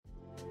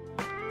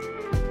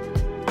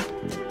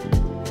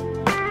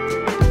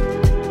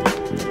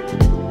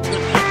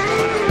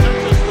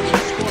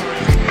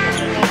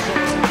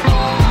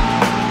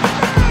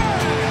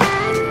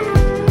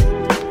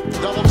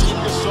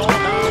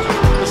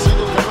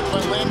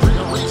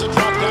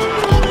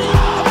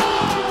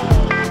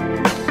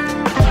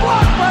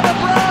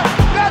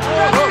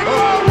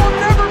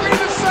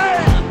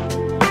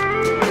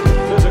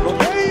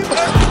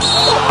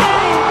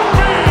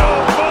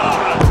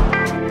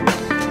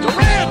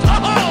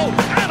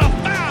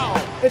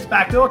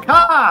Backdoor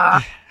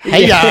car.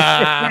 Hey,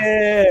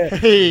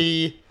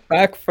 Hey,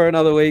 back for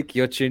another week.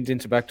 You're tuned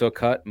into Backdoor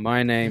Cut.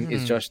 My name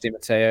is Josh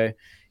DiMatteo.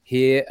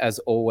 Here, as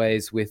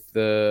always, with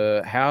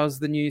how's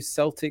the new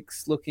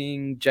Celtics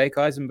looking, Jake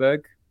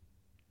Eisenberg?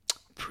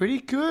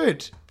 Pretty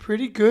good.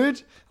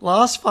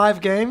 Last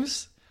 5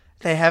 games,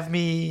 they have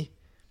me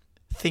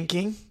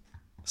thinking,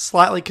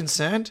 slightly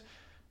concerned,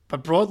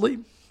 but broadly,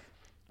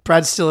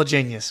 Brad's still a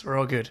genius. We're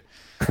all good.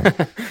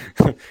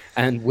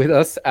 And with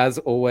us, as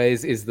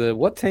always, is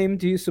what team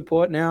do you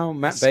support now,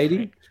 Matt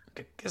Batey?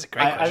 That's a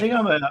great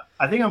question.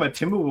 I think I'm a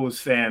Timberwolves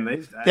fan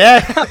these days.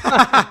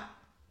 Yeah.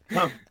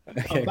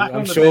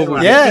 I'm sure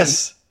we'll get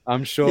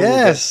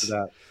to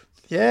that.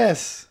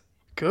 Yes.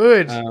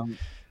 Good.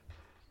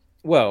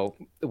 Well,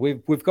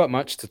 we've got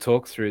much to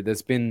talk through.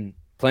 There's been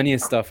plenty of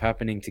stuff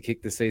happening to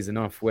kick the season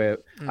off where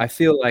I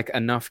feel like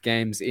enough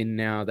games in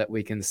now that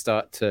we can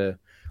start to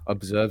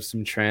observe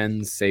some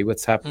trends, see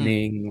what's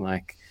happening,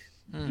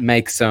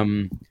 make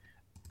some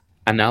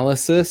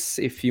analysis,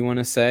 if you want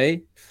to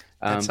say.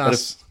 That's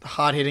us,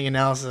 hard-hitting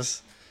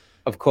analysis.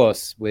 Of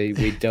course,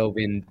 we delve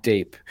in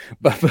deep.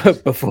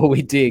 But before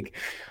we dig,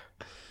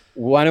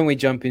 why don't we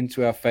jump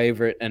into our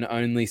favorite and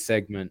only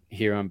segment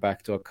here on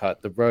Backdoor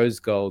Cut, the Rose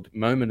Gold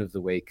Moment of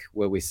the Week,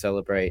 where we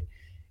celebrate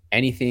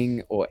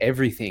anything or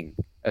everything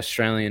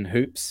Australian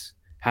hoops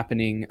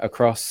happening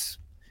across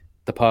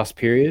the past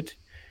period.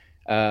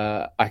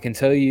 I can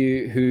tell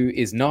you who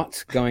is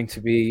not going to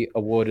be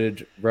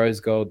awarded Rose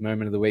Gold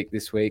Moment of the Week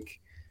this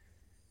week.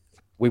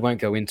 We won't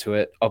go into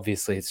it.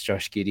 Obviously, it's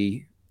Josh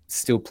Giddey.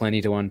 Still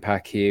plenty to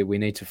unpack here. We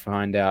need to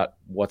find out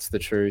what's the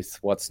truth,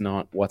 what's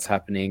not, what's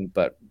happening,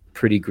 but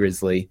pretty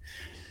grisly.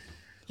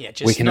 Yeah,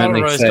 just not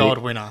a Rose Gold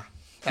winner.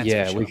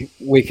 That's for sure.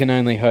 we can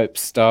only hope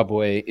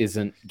Starboy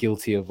isn't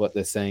guilty of what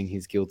they're saying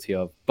he's guilty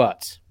of.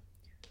 But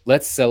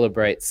let's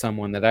celebrate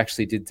someone that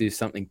actually did do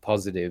something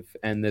positive.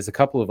 And there's a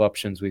couple of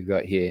options we've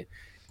got here.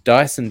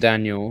 Dyson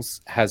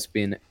Daniels has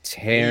been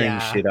tearing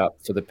shit up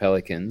for the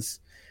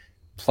Pelicans,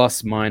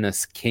 plus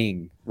minus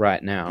king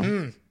right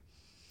now.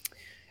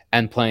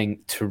 And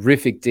playing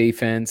terrific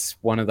defense,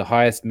 one of the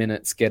highest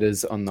minutes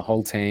getters on the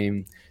whole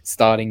team,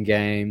 starting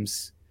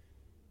games.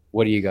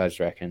 What do you guys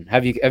reckon?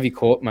 Have you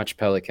caught much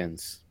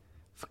Pelicans?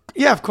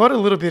 Yeah, I've caught a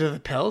little bit of the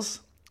Pels.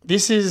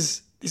 This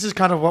is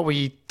kind of what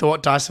we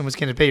thought Dyson was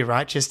going to be,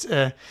 right? Just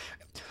a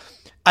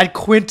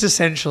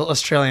quintessential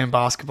Australian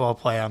basketball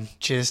player.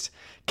 Just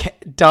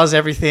does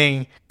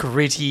everything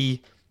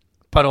gritty,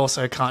 but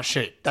also can't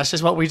shoot. That's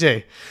just what we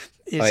do.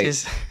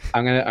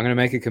 I'm gonna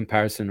make a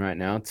comparison right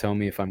now. Tell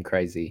me if I'm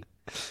crazy.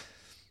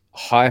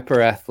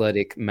 Hyper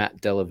athletic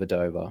Matt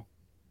Dellavedova.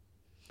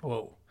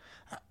 Whoa.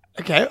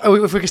 Okay,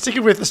 if we can stick it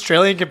with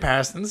Australian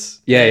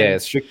comparisons. Yeah,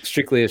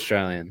 strictly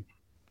Australian.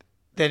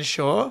 Then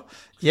sure.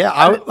 Yeah,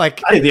 I would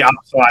like. I think the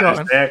upside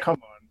is there.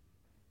 Come on.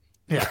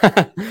 Yeah.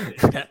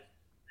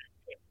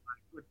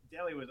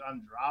 Delhi was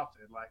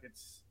undrafted. Like,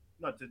 it's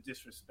not to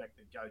disrespect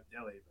the GOAT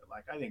Delhi,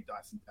 but I think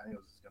Dyson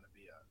Daniels is going to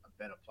be a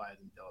better player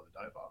than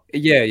Dellavedova.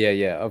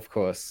 Yeah. Of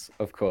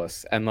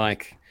course. And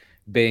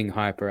being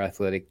hyper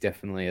athletic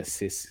definitely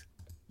assists.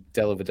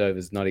 Dellavedova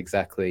is not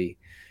exactly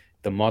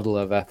the model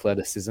of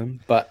athleticism,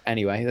 but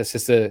anyway, that's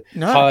just a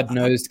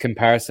hard-nosed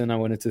comparison I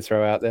wanted to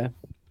throw out there.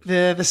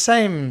 They're the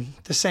same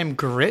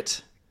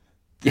grit.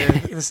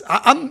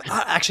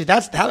 Actually,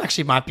 that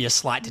actually might be a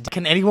slight.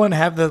 Can anyone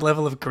have the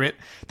level of grit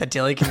that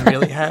Delhi can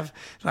really have?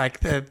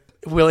 They're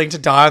willing to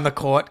die on the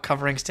court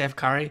covering Steph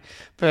Curry.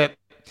 But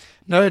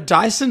no,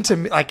 Dyson to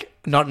me,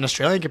 not an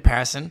Australian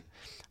comparison.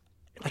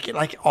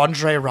 Like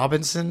Andre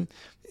Robinson,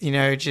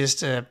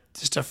 just a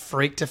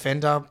freak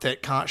defender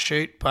that can't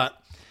shoot, but.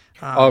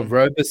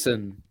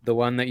 Roberson, the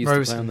one that used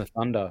to play on the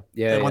Thunder.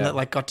 Yeah, the one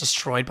that got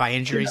destroyed by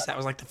injuries. Yeah. That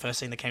was the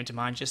first thing that came to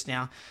mind just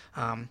now.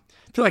 I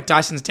feel like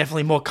Dyson's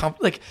definitely more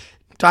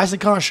Dyson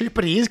can't shoot,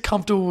 but he is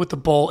comfortable with the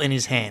ball in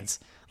his hands,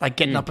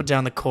 getting up and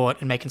down the court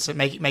and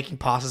making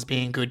passes,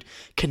 being a good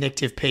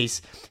connective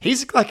piece.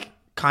 He's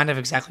kind of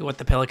exactly what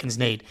the Pelicans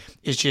need.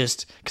 Is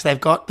just because they've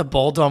got the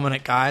ball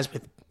dominant guys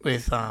with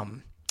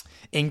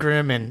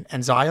Ingram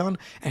and Zion,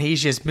 and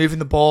he's just moving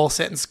the ball,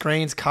 setting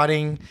screens,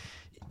 cutting,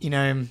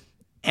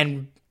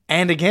 And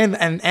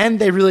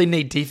they really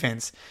need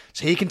defense.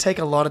 So he can take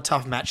a lot of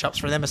tough matchups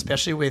for them,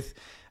 especially with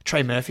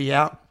Trey Murphy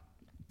out.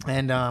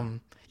 And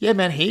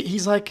man,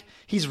 he's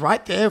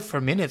right there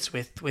for minutes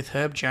with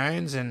Herb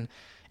Jones and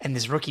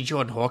this rookie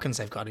Jordan Hawkins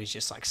they've got who's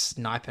just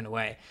sniping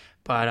away.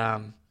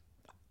 But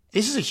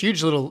this is a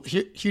huge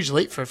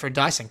leap for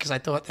Dyson, because I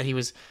thought that he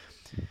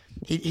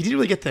didn't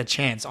really get the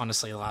chance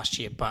honestly last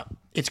year, but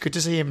it's good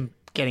to see him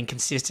getting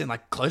consistent,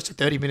 close to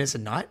 30 minutes a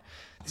night.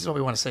 This is what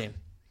we want to see him.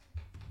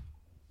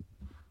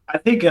 I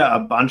think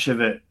a bunch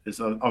of it has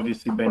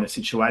obviously been a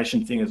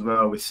situation thing as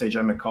well, with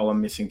CJ McCollum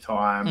missing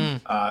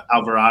time,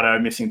 Alvarado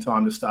missing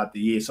time to start the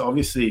year. So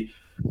obviously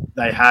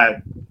they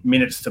had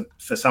minutes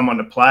for someone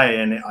to play,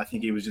 and I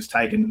think he was just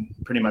taking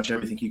pretty much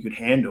everything he could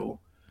handle.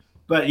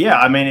 But yeah,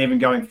 I mean, even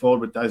going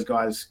forward with those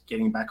guys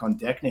getting back on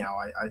deck now,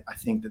 I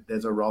think that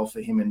there's a role for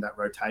him in that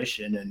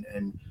rotation.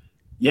 And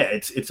yeah,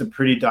 it's a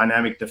pretty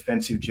dynamic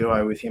defensive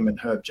duo with him and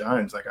Herb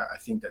Jones. Like I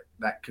think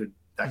that could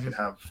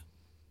have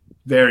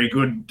very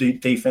good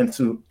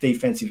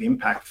defensive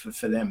impact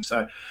for them.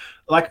 So,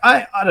 like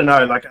I don't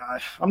know, like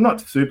I'm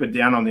not super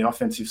down on the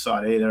offensive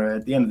side either.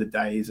 At the end of the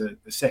day, he's a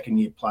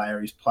second-year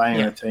player. He's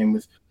playing on a team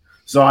with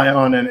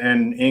Zion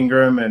and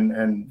Ingram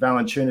and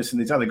Valanciunas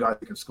and these other guys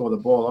that can score the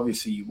ball.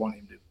 Obviously, you want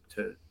him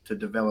to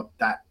develop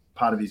that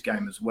part of his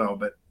game as well.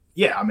 But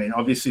yeah, I mean,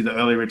 obviously the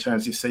early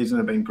returns this season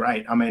have been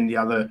great. I mean, the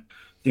other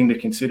thing to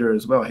consider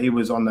as well, he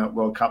was on that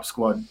World Cup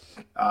squad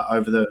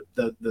over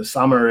the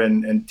summer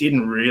and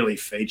didn't really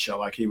feature.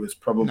 Like he was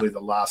probably the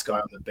last guy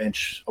on the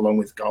bench along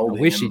with Golding.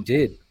 I wish he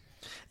did.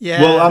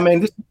 Yeah. Well, I mean,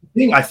 this is the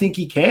thing. I think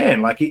he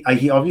can. Like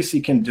he obviously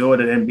can do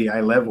it at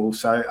NBA level.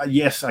 So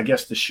yes, I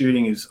guess the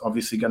shooting is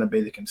obviously going to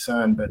be the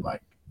concern, but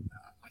like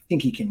I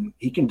think he can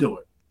do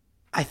it.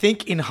 I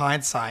think in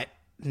hindsight,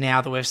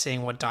 now that we're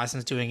seeing what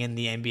Dyson's doing in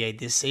the NBA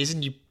this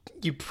season,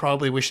 you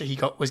probably wish that he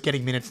was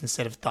getting minutes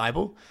instead of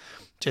Thibault,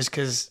 just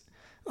because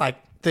like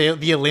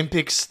the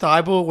Olympics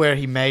Thibault where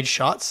he made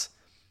shots,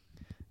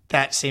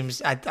 that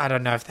seems I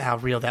don't know how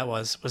real that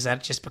was. Was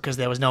that just because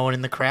there was no one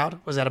in the crowd?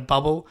 Was that a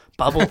bubble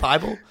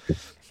Thibault?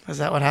 Is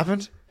that what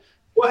happened?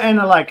 Well, and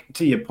like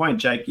to your point,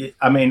 Jake,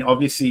 I mean,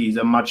 obviously he's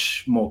a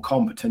much more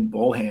competent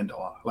ball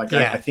handler. Like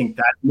I think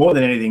that more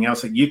than anything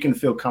else, like you can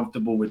feel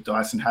comfortable with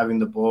Dyson having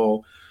the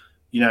ball.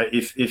 You know,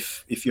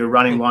 if you're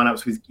running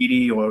lineups with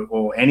Giddey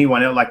or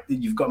anyone else, like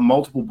you've got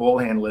multiple ball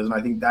handlers, and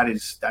I think that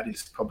is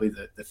probably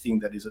the thing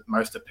that is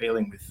most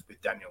appealing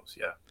with Daniels.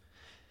 Yeah.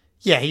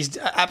 Yeah, he's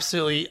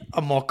absolutely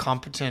a more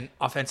competent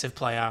offensive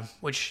player,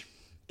 which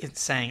is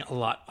saying a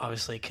lot,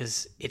 obviously,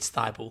 because it's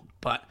Thibault.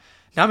 But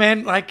no,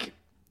 man, like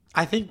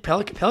I think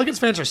Pelicans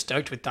fans are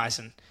stoked with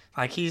Dyson.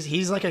 Like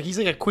he's like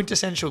a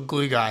quintessential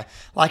glue guy.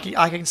 Like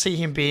I can see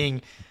him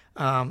being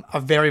a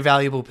very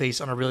valuable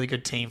piece on a really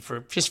good team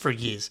for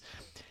years.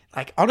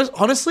 Like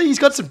honestly, he's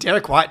got some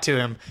Derek White to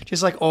him.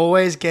 Just like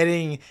always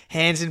getting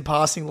hands in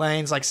passing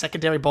lanes, like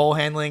secondary ball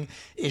handling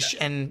ish,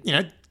 and you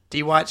know.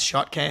 D. White's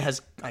shot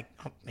has like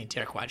I mean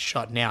Derek White's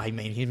shot now. He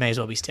may as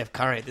well be Steph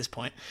Curry at this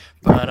point.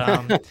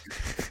 But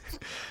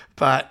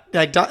but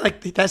like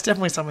that's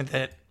definitely something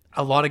that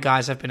a lot of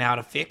guys have been able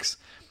to fix.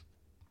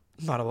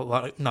 Not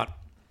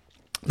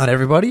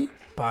everybody,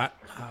 but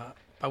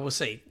we'll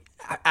see.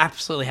 I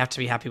absolutely have to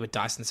be happy with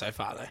Dyson so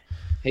far though.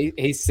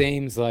 He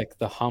seems like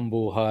the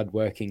humble,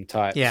 hardworking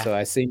type. Yeah. So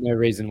I see no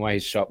reason why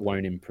his shot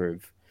won't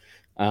improve.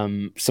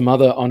 Some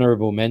other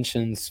honorable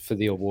mentions for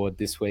the award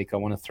this week I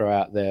want to throw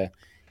out there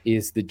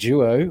is the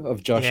duo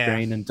of Josh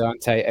Green and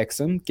Dante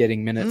Exum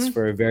getting minutes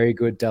for a very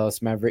good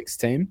Dallas Mavericks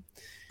team.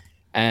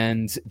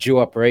 And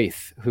Duop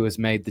Reith, who has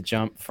made the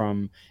jump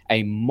from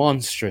a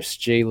monstrous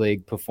G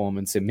League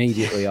performance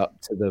immediately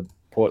up to the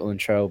Portland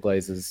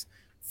Trailblazers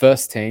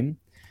first team.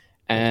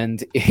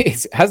 And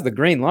has the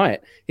green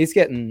light. He's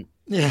getting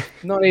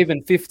not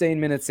even 15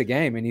 minutes a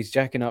game, and he's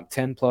jacking up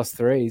 10 plus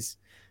threes.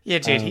 Yeah,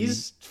 dude,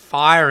 he's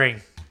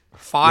firing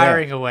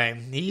away.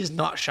 He's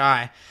not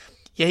shy.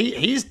 Yeah,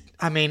 he's.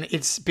 I mean,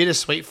 it's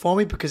bittersweet for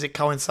me because it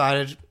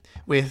coincided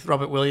with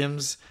Robert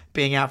Williams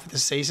being out for the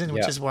season,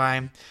 which is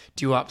why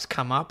Duop's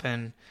come up,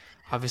 and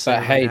obviously.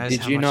 But hey,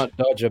 did you not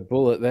dodge a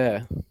bullet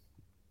there?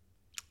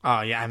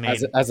 Oh yeah, I mean,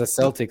 as a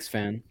Celtics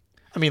fan,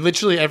 I mean,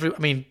 literally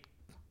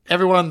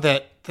everyone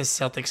that the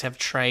Celtics have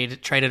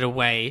traded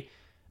away.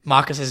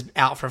 Marcus is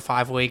out for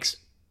 5 weeks.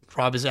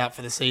 Rob is out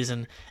for the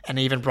season, and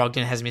even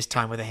Brogdon has missed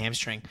time with a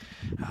hamstring.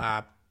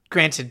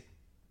 Granted,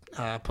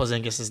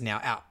 Porzingis is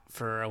now out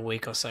for a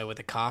week or so with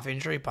a calf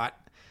injury, but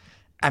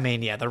I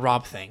mean, yeah, the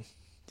Rob thing,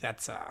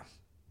 that's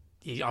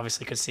you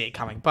obviously could see it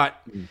coming. But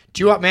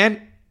Duop,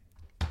 man,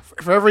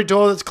 for every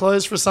door that's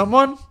closed for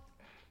someone,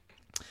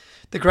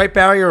 the Great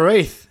Barrier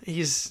Reef,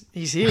 he's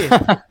here.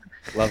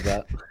 Love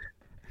that.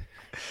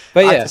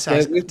 But yeah,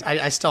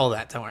 I stole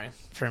that. Don't worry,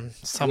 from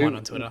someone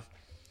on Twitter.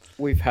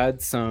 We've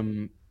had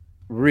some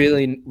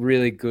really,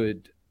 really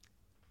good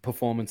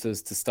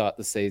performances to start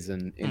the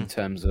season in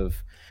terms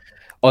of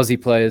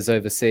Aussie players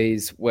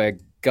overseas. We're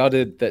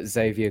gutted that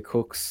Xavier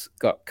Cooks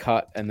got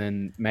cut and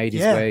then made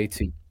his way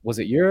to, was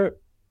it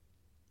Europe?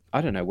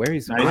 I don't know where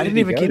he's. I didn't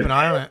even keep an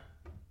eye on it.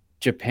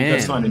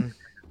 Japan.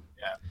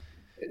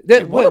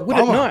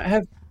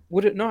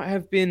 Would it not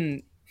have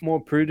been more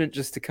prudent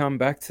just to come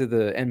back to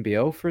the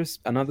NBL for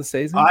another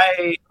season?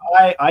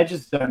 I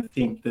just don't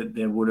think that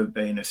there would have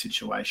been a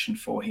situation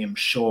for him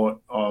short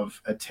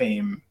of a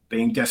team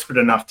being desperate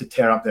enough to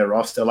tear up their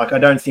roster. Like, I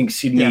don't think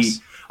Sydney...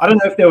 Yes. I don't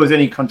know if there was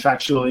any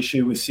contractual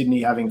issue with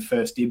Sydney having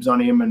first dibs on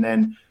him, and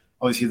then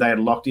obviously they had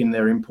locked in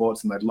their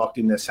imports and they'd locked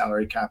in their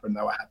salary cap and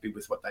they were happy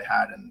with what they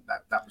had, and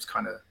that was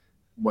kind of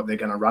what they're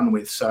going to run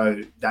with.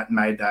 So that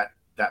made that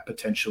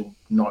potential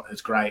not as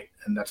great,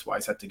 and that's why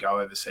he's had to go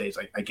overseas.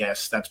 I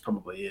guess that's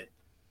probably it.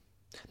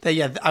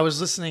 I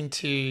was listening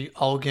to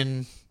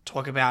Olgun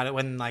talk about it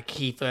when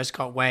he first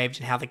got waived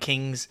and how the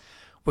Kings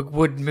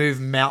would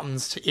move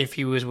mountains if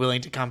he was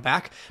willing to come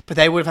back, but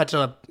they would have had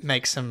to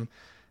make some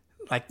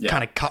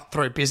kind of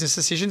cutthroat business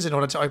decisions in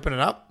order to open it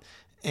up.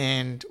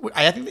 And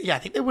I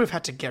think they would have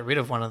had to get rid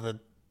of one of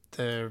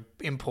the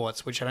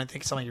imports, which I don't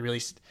think something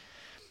really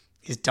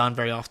is done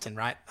very often,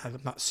 right? I'm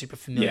not super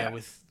familiar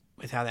with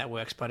how that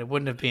works, but it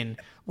wouldn't have been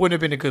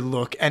a good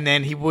look. And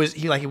then he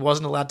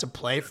wasn't allowed to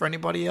play for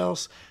anybody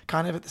else,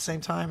 kind of at the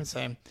same time, and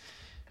so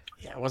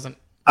it wasn't.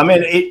 I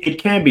mean,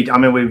 it can be. I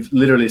mean, we've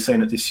literally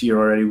seen it this year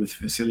already with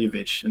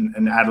Vasiljevic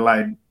and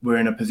Adelaide were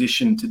in a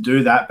position to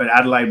do that, but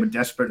Adelaide were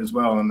desperate as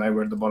well, and they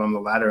were at the bottom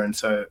of the ladder, and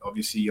so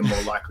obviously you're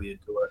more likely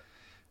to do it.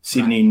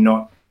 Sydney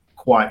not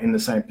quite in the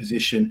same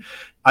position.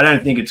 I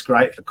don't think it's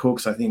great for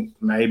Cooks. I think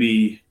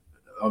maybe,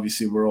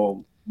 obviously, we're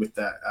all with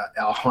that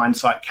our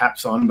hindsight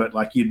caps on, but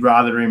like you'd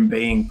rather him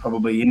being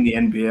probably in the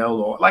NBL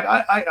or like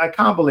I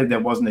can't believe there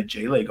wasn't a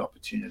G League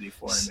opportunity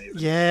for him. Even.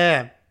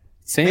 Yeah,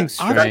 seems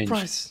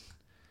strange.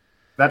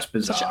 That's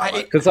bizarre.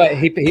 Because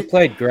he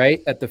played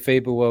great at the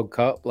FIBA World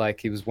Cup. Like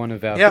he was one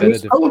of our better. He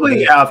was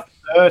probably our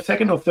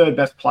second or third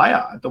best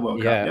player at the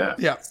World Cup.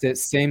 Yeah, it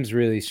seems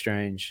really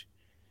strange.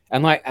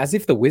 And like as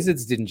if the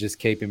Wizards didn't just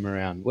keep him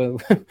around. Well,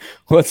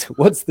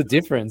 what's the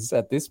difference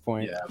at this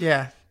point?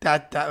 Yeah,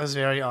 that was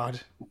very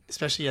odd.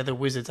 Especially the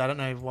Wizards. I don't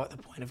know what the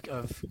point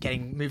of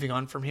moving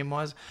on from him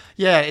was.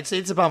 Yeah, it's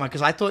a bummer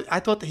because I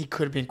thought that he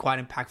could have been quite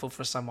impactful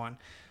for someone.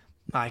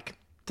 Like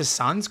the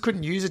Suns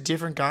couldn't use a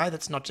different guy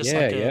that's not just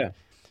a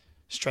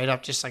straight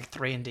up just like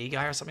 3-and-D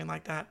guy or something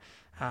like that.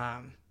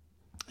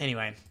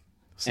 Anyway,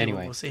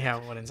 we'll see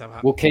what ends up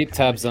happening. We'll keep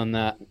tabs on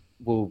that.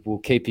 We'll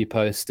keep you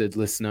posted,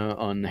 listener,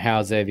 on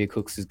how Xavier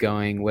Cooks is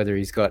going, whether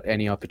he's got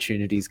any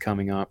opportunities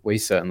coming up. We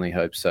certainly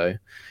hope so.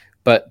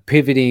 But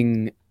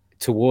pivoting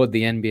toward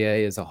the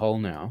NBA as a whole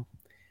now,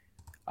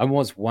 I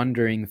was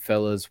wondering,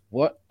 fellas,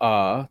 what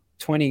are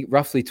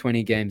roughly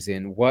 20 games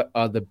in, what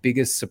are the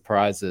biggest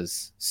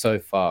surprises so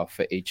far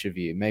for each of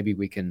you? Maybe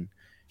we can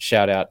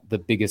shout out the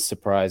biggest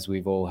surprise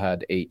we've all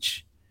had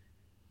each.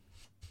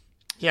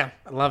 Yeah,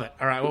 I love it.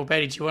 All right, well,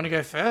 Batey, do you want to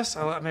go first?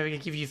 I'll maybe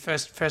give you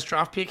first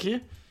draft pick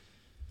here.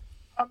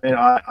 I mean,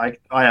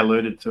 I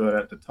alluded to it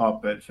at the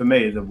top, but for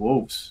me, the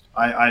Wolves.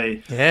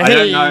 I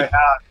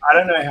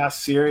don't know how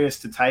serious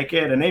to take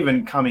it, and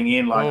even coming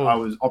in, I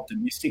was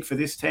optimistic for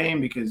this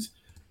team because,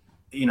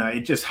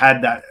 it just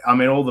had that. I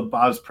mean, all the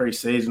buzz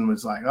pre-season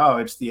was like, oh,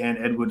 it's the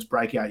Edwards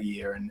breakout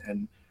year,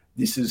 and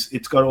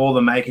it's got all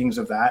the makings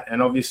of that,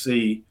 and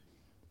obviously,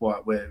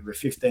 we're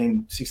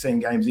 15, 16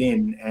 games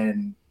in,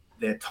 and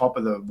they're top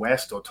of the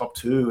West or top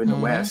 2 in the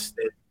West.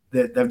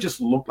 They've just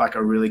looked like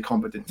a really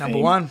competent team. Number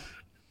one.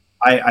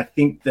 I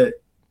think that,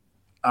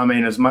 I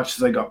mean, as much as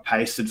they got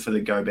pasted for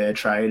the Gobert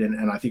trade,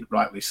 and I think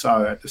rightly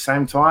so, at the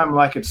same time,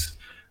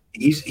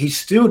 he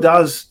still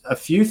does a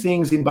few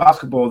things in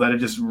basketball that are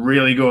just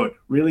really good,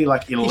 really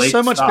like elite. He's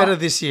so much stuff. better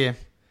this year.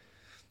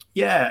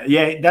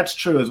 Yeah, that's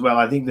true as well.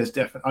 I think there's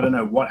definitely, I don't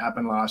know what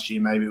happened last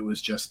year. Maybe it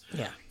was just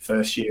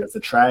first year of the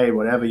trade,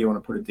 whatever you want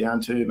to put it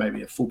down to,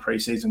 maybe a full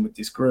preseason with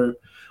this group.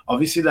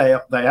 Obviously, they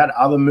had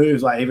other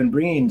moves, like even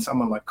bringing in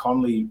someone like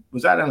Conley.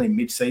 Was that only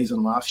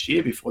mid-season last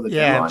year before the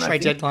deadline? Yeah,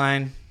 trade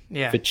deadline.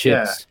 Yeah. For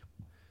chips.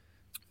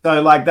 Yeah.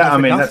 So, like that, I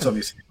mean, that's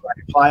obviously a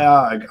great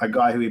player, a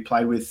guy who he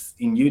played with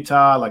in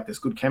Utah. Like, there's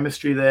good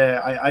chemistry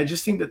there. I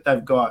just think that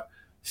they've got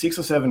 6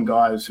 or 7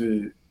 guys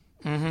who,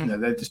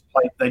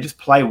 they just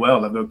play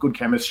well. They've got good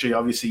chemistry.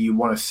 Obviously, you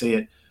want to see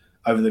it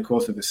over the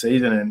course of the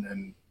season,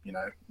 and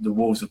the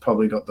Wolves have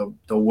probably got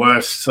the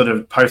worst sort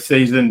of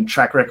postseason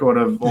track record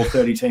of all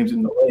 30 teams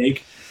in the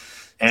league.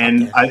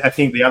 And I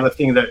think the other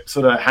thing that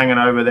sort of hanging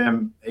over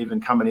them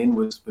even coming in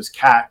was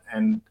Cat,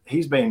 and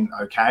he's been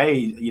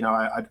okay.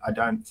 I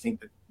don't think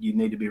that you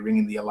need to be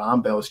ringing the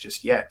alarm bells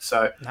just yet.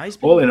 So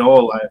all in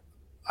all,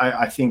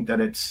 I think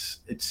that it's.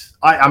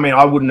 I mean,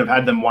 I wouldn't have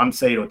had them 1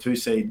 seed or 2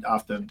 seed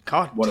after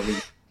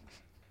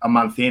a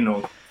month in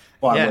or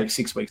 5 weeks,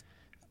 6 weeks.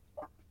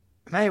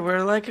 Mate,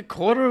 we're like a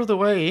quarter of the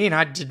way in.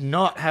 I did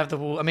not have the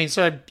Wolves. I mean,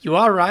 so you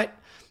are right.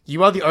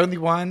 You are the only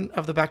one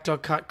of the Backdoor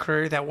Cut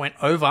crew that went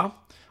over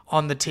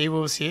on the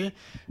T-Wolves here.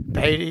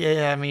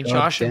 Batey,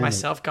 Josh and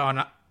myself going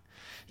up.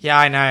 Yeah,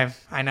 I know.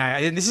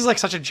 And this is like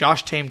such a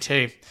Josh team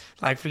too.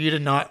 Like for you to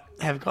not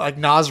have got like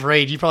Naz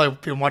Reid, you've probably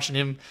been watching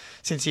him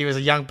since he was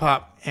a young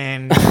pup.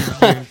 And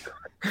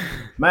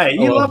mate,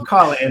 you love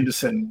Kyle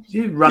Anderson.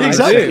 You run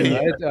exactly.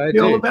 I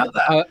do. All about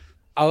that.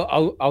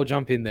 I'll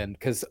jump in then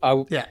because I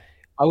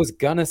was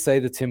gonna say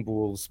the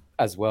Timberwolves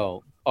as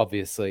well,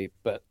 obviously,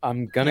 but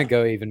I'm gonna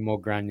go even more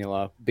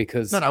granular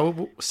because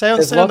we'll stay on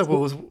the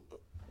Wolves.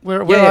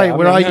 Where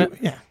are you?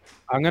 Yeah,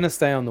 I'm gonna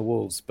stay on the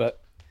Wolves,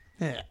 but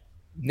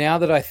now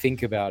that I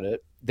think about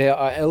it, there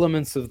are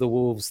elements of the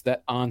Wolves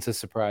that aren't a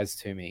surprise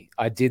to me.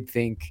 I did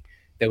think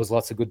there was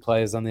lots of good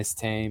players on this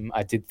team.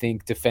 I did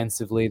think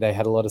defensively they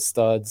had a lot of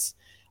studs.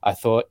 I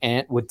thought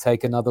Ant would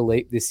take another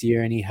leap this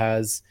year, and he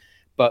has.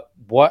 But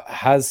what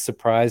has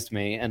surprised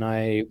me, and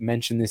I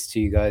mentioned this to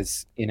you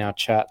guys in our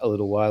chat a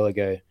little while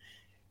ago,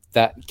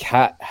 that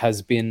Cat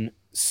has been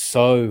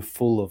so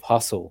full of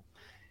hustle,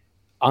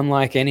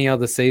 unlike any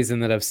other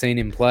season that I've seen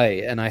him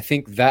play. And I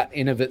think that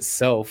in of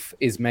itself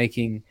is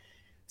making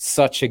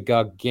such a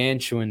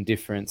gargantuan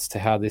difference to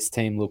how this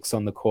team looks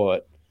on the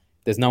court.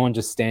 There's no one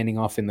just standing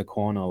off in the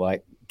corner.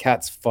 Like,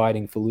 Cat's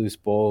fighting for loose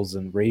balls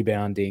and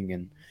rebounding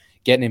and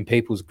getting in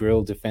people's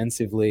grill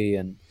defensively,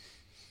 and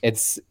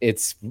it's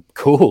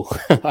cool,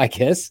 I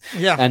guess.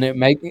 Yeah. And it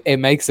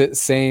makes it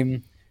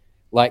seem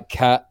like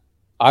Cat.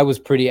 I was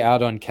pretty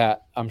out on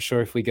Cat. I'm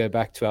sure if we go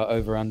back to our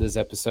over-unders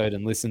episode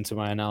and listen to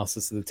my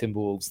analysis of the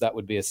Timberwolves, that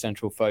would be a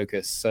central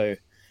focus. So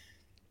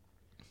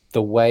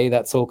the way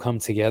that's all come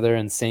together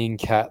and seeing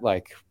Cat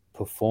like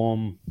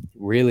perform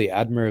really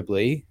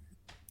admirably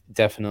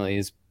definitely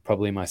is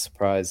probably my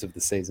surprise of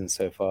the season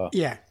so far.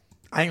 Yeah,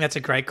 I think that's a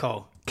great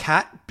call.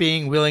 Cat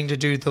being willing to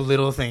do the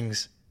little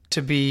things,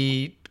 to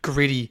be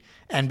gritty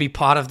and be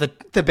part of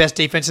the best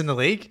defense in the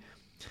league.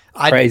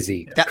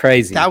 Crazy.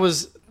 That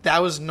was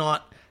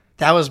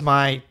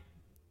my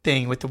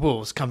thing with the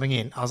Wolves coming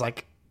in. I was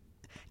like,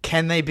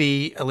 can they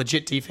be a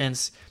legit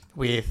defense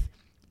with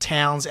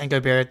Towns and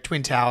Gobert,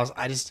 twin towers?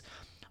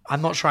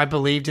 I'm not sure I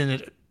believed in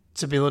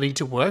its ability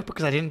to work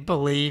because I didn't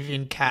believe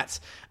in Cat's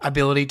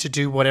ability to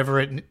do whatever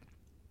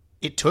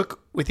it took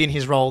within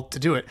his role to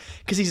do it.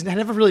 Because he's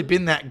never really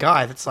been that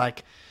guy that's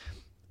like,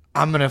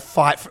 I'm going to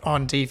fight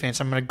on defense.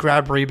 I'm going to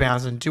grab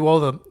rebounds and do all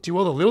the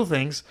little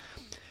things.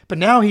 But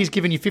now he's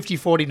giving you 50,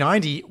 40,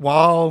 90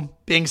 while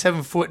being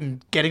 7 foot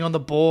and getting on the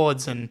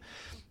boards and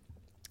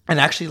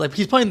actually like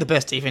he's playing the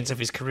best defense of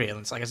his career. And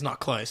it's like, it's not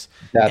close.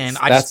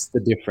 That's the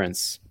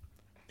difference.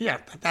 Yeah,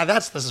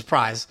 that's the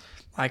surprise.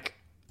 Like,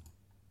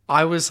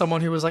 I was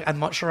someone who was like, I'm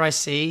not sure I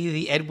see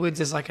the Edwards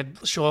as like a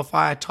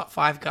surefire top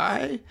 5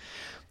 guy.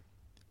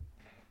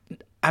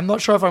 I'm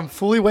not sure if I'm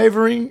fully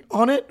wavering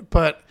on it,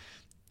 but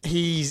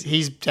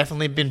he's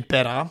definitely been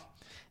better.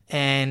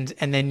 And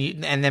then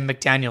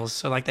McDaniels.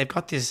 So like they've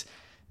got this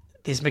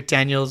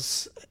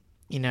McDaniels,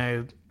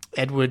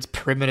 Edwards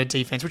perimeter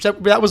defense, which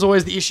that was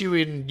always the issue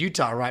in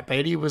Utah, right?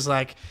 Batey was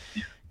like,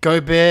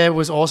 Gobert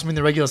was awesome in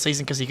the regular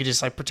season because he could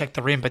just like protect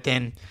the rim, but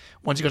then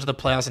once you got to the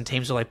playoffs and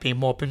teams were like being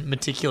more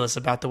meticulous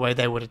about the way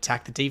they would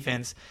attack the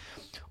defense,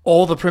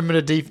 all the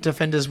perimeter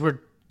defenders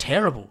were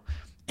terrible,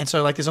 and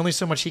so like there's only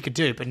so much he could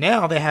do. But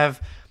now they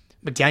have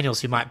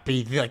McDaniels, who might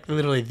be like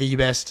literally the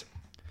best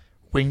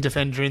wing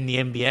defender in the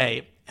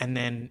NBA, and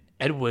then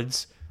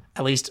Edwards,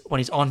 at least when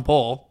he's on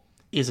ball,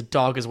 is a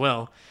dog as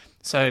well.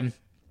 So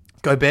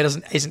Gobert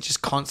isn't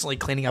just constantly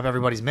cleaning up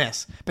everybody's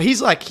mess, but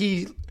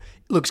he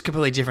looks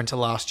completely different to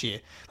last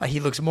year. Like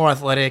he looks more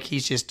athletic.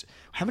 He's just,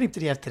 how many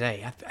did he have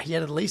today? He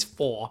had at least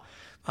 4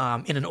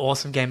 in an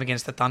awesome game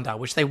against the Thunder,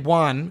 which they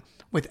won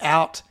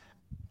without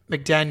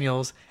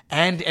McDaniels,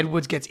 and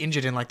Edwards gets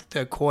injured in like the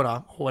third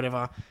quarter or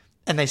whatever,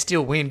 and they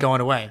still win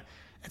going away.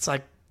 It's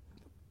like,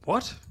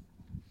 what?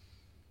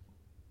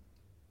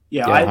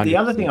 Yeah, the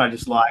other thing I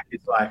just like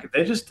is like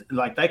they're just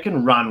like they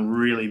can run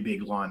really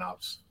big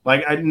lineups.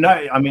 Like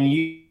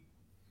you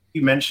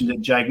mentioned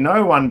it, Jake.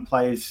 No one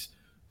plays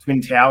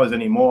twin towers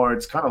anymore.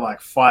 It's kind of like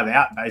 5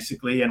 out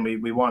basically, and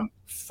we want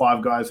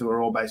 5 guys who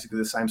are all basically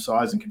the same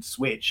size and can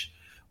switch.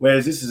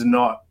 Whereas this is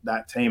not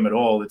that team at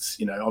all. It's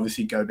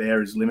obviously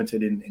Gobert is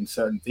limited in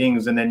certain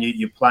things, and then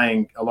you're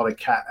playing a lot of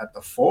Cat at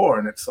the 4,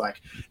 and it's like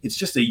it's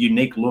just a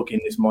unique look in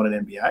this modern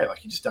NBA.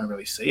 Like you just don't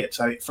really see it.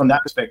 So from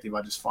that perspective,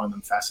 I just find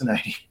them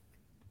fascinating.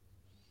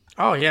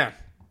 Oh yeah.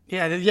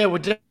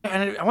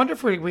 And I wonder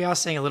if we are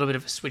seeing a little bit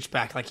of a switch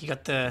back. Like you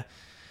got maybe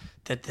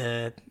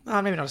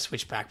not a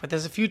switch back, but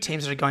there's a few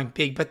teams that are going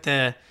big. But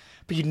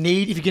you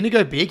need, if you're going to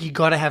go big, you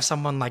got to have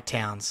someone like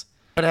Towns.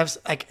 But have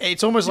like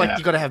it's almost like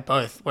you got to have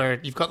both, where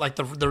you've got like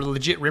the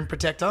legit rim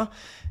protector,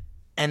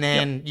 and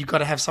then you've got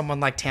to have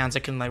someone like Towns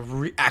that can like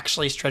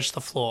actually stretch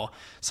the floor.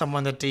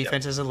 Someone that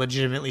defenses are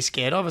legitimately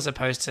scared of, as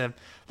opposed to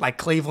like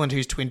Cleveland,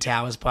 who's twin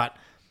towers, but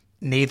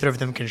neither of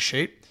them can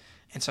shoot.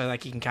 And so,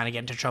 like, you can kind of get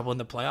into trouble in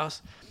the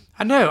playoffs.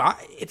 I know,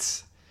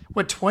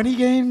 we're 20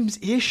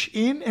 games-ish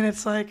in, and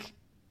it's like,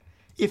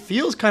 it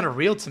feels kind of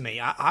real to me.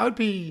 I would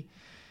be,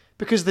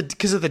 because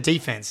of the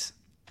defense.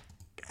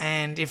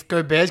 And if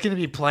Gobert's going to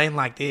be playing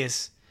like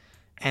this,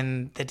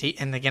 and they're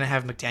going to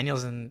have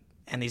McDaniels and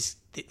these,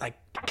 like,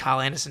 Carl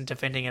Anderson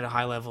defending at a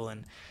high level,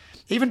 and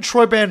even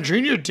Troy Brown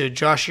Jr. did,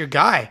 Josh, your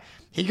guy.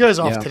 He goes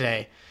off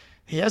today.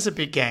 He has a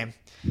big game.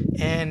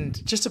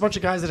 And just a bunch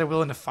of guys that are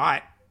willing to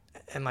fight.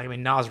 And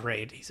Nas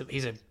Reed,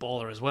 he's a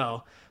baller as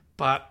well.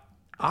 But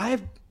I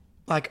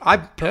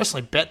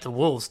personally bet the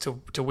Wolves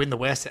to win the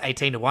West at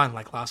 18-1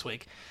 like last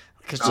week,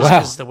 because the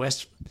West,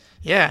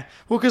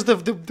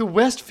 because the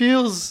West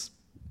feels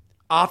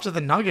after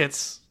the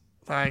Nuggets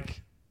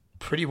like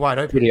pretty wide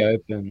open. Pretty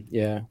open,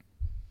 yeah.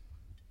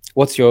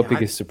 What's your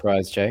biggest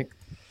surprise, Jake?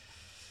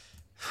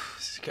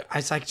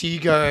 It's like, do you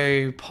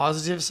go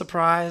positive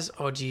surprise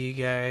or do you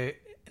go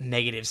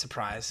negative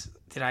surprise?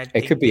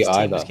 It could be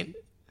either.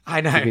 I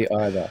know. Could be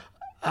either.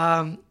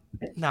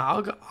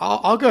 No,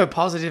 I'll go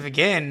positive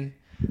again.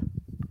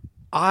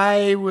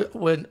 I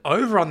went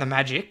over on the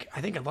Magic. I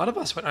think a lot of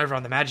us went over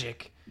on the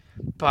Magic,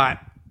 but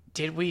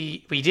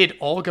we did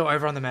all go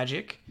over on the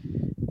Magic.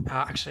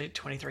 Actually,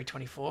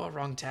 23-24,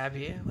 wrong tab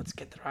here. Let's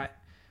get the right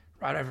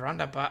over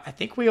under. But I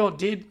think we all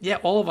did. Yeah,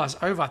 all of us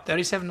over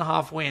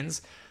 37.5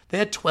 wins.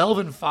 They're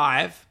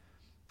 12-5,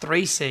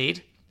 3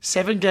 seed.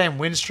 7-game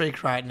win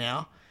streak right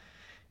now,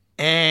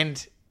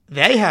 and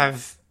they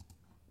have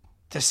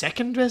the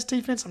second best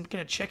defense. I'm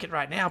going to check it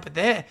right now, but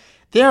they're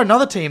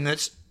another team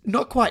that's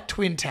not quite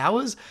Twin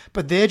Towers,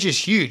 but they're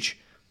just huge.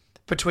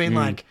 Between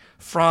like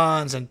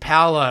Franz and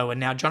Paolo, and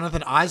now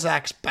Jonathan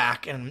Isaac's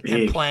back and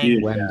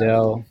playing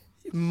Wendell.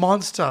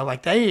 Monster.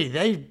 Like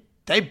they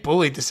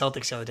bullied the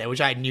Celtics the other day,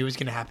 which I knew was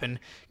going to happen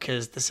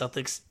because the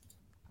Celtics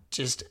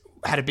just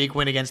had a big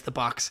win against the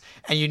Bucks,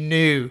 and you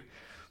knew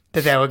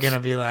that they were going to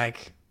be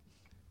like,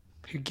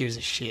 who gives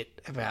a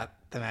shit about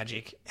the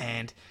Magic?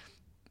 And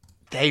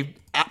they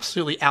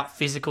absolutely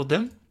out-physicaled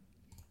them.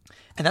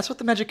 And that's what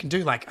the Magic can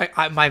do. Like,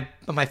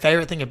 my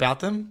favorite thing about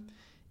them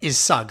is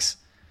Suggs.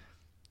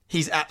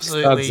 He's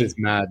absolutely Suggs is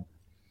mad.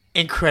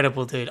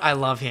 Incredible, dude. I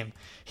love him.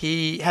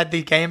 He had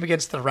the game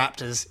against the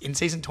Raptors,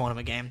 in-season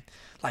tournament game,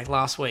 like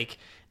last week.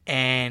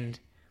 And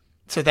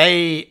so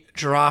they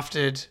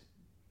drafted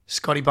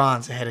Scotty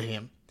Barnes ahead of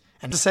him.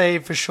 And to say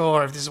for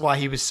sure if this is why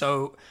he was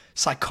so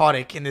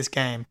psychotic in this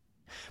game.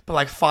 But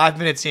like 5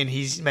 minutes in,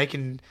 he's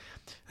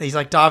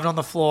like diving on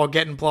the floor,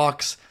 getting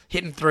blocks,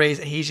 hitting threes,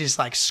 and he's just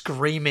like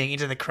screaming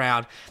into the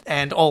crowd.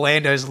 And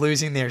Orlando's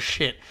losing their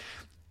shit.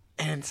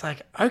 And it's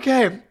like,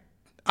 okay,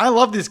 I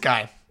love this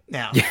guy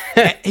now.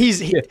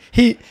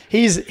 He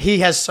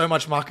has so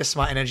much Marcus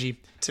Smart energy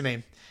to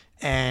me.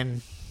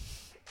 And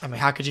I mean,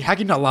 how can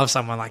you not love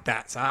someone like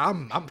that?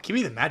 So give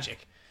me the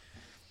Magic.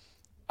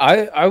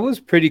 I was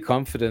pretty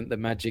confident the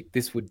Magic,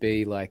 this would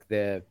be like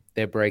their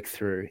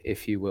breakthrough,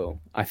 if you will.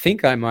 I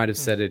think I might have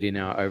said it in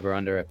our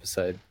over-under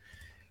episode.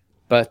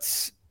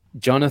 But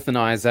Jonathan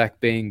Isaac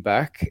being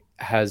back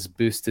has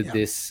boosted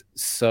this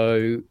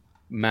so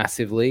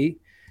massively.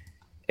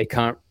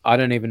 I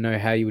don't even know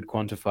how you would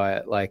quantify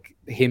it. Like,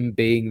 him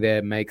being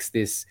there makes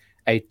this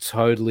a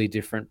totally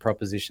different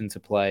proposition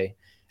to play.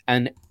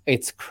 And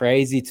it's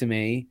crazy to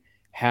me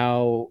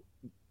how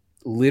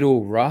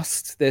little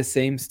rust there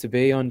seems to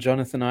be on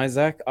Jonathan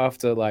Isaac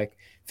after, like,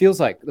 feels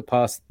like the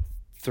past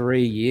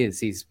 3 years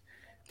he's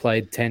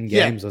played 10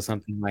 games or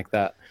something like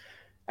that.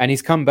 And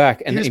he's come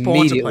back and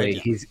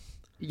immediately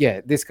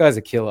this guy's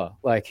a killer.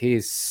 Like,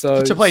 he's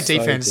to play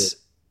defense.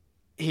 Good.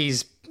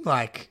 He's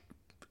like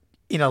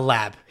in a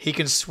lab. He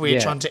can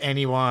switch onto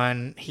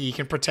anyone. He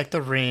can protect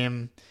the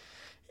rim.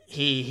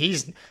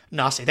 He's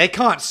nasty. They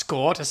can't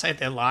score to save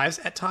their lives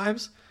at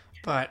times,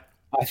 but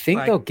I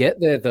think they'll get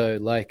there though.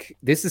 Like,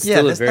 this is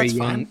still a very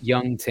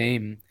young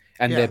team,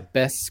 and their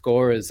best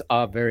scorers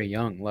are very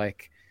young.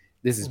 Like,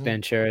 this is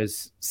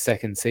Banchero's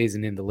second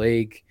season in the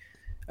league.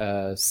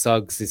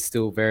 Suggs is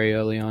still very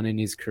early on in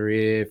his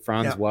career.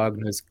 Franz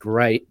Wagner's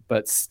great,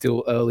 but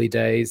still early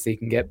days. He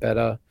can get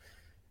better.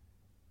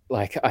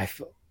 Like,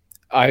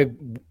 I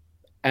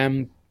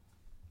am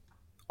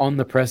on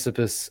the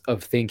precipice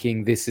of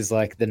thinking this is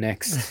like the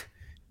next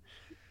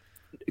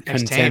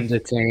contender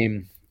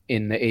team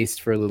in the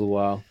East for a little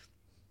while.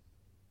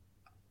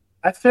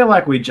 I feel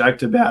like we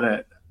joked about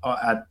it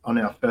on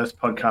our first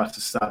podcast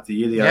to start the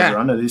year, the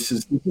over-under. This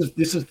is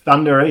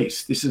Thunder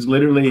East. This is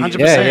literally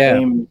 100%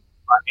 team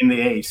in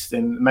the East,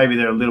 and maybe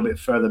they're a little bit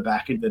further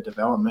back in the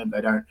development.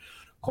 They don't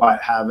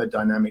quite have a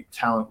dynamic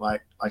talent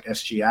like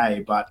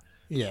SGA, but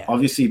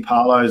obviously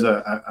Paolo's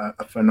a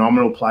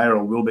phenomenal player,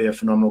 or will be a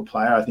phenomenal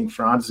player. I think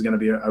Franz is going to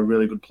be a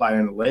really good player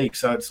in the league.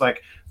 So it's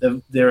like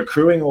they're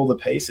accruing all the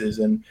pieces,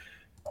 and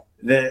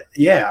I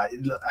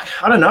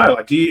don't know.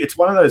 Like, it's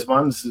one of those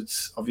ones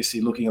that's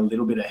obviously looking a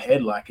little bit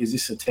ahead. Like, is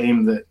this a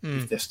team that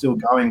if they're still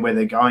going where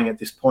they're going at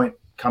this point,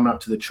 coming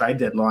up to the trade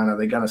deadline, are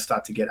they going to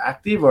start to get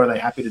active, or are they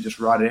happy to just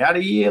ride it out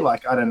a year?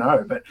 Like, I don't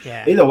know. But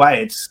either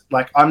way, it's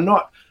like I'm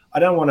not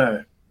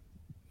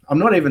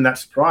even that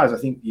surprised. I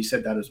think you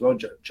said that as well,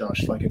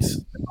 Josh. Like, I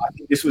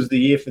think this was the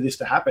year for this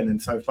to happen,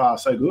 and so far,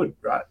 so good,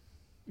 right?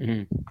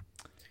 Mm-hmm.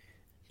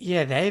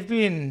 Yeah, they've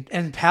been...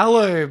 And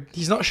Paolo,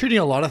 he's not shooting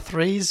a lot of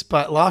threes,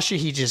 but last year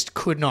he just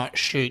could not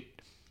shoot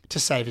to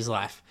save his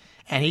life.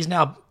 And he's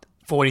now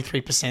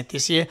 43%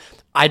 this year.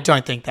 I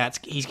don't think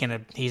he's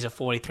a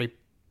 44%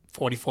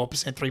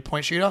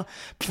 three-point shooter.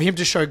 But for him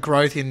to show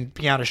growth in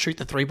being able to shoot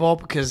the three ball,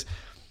 because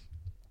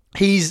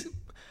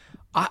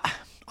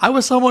I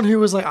was someone who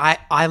was like,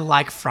 I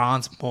like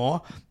Franz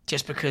more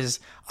just because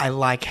I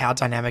like how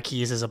dynamic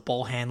he is as a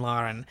ball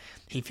handler, and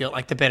he felt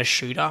like the better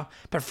shooter.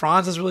 But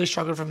Franz has really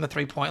struggled from the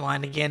three-point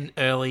line again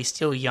early,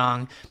 still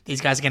young.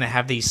 These guys are going to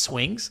have these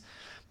swings.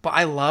 But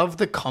I love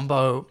the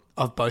combo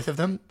of both of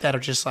them that are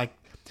just like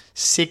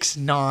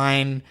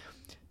 6'9".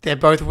 They're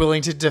both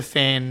willing to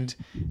defend.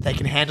 They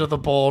can handle the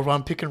ball,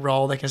 run pick and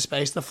roll. They can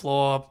space the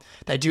floor.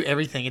 They do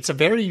everything. It's a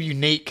very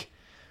unique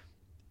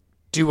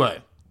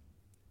duo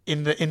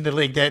in the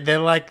league. They're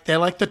like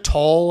the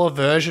taller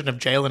version of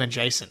Jalen and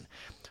Jason.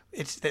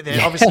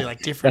 They're obviously like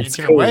different in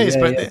different ways,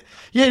 but it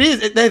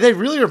is. They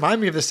really remind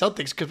me of the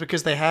Celtics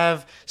because they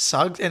have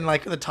Suggs, and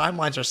like the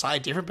timelines are slightly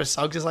different, but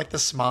Suggs is like the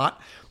smart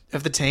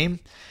of the team.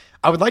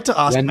 I would like to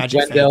ask Magic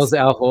Wendell's fans.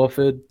 Al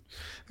Horford.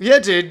 Yeah,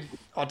 dude.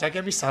 Oh, don't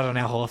get me started on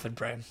Al Horford,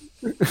 bro.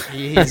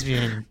 He's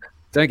been.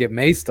 Don't get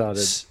me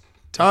started.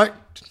 Don't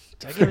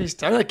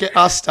Don't get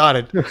us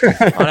started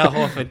on our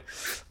Horford.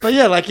 But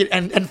yeah,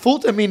 and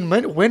Fultz. I mean,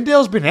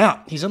 Wendell's been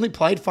out. He's only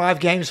played 5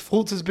 games.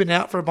 Fultz has been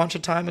out for a bunch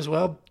of time as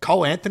well.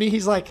 Cole Anthony,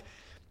 he's like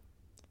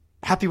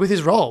happy with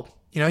his role.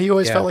 You know, he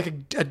always felt like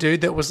a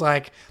dude that was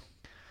like,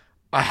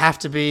 I have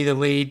to be the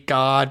lead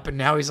guard, but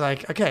now he's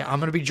like, okay, I'm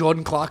going to be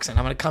Jordan Clarkson.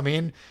 I'm going to come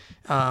in,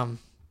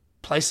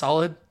 play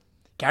solid.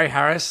 Gary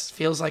Harris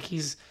feels like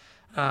he's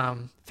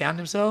found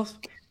himself.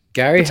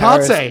 Gary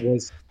Harris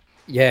was,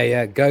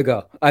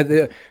 Gogo.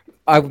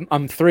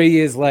 I'm 3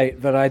 years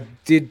late, but I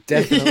did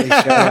definitely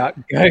shout out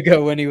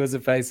Gogo when he was a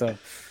facer.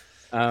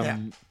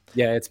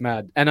 It's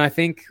mad. And I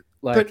think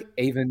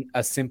even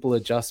a simple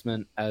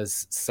adjustment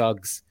as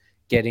Suggs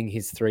getting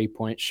his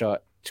 3-point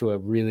shot to a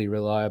really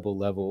reliable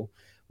level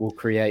will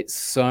create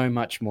so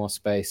much more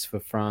space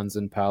for Franz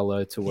and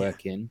Paolo to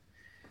work in.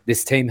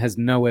 This team has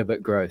nowhere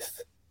but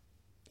growth.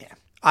 Yeah.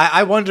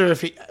 I wonder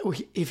if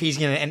he's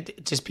going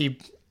to just be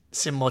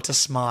similar to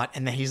Smart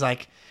and that he's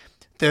like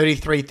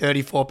 33,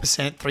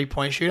 34%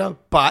 3-point shooter,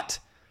 but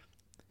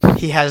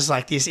he has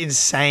like this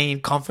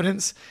insane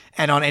confidence,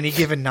 and on any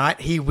given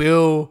night, he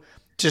will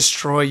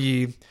destroy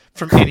you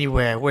from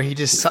anywhere where he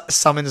just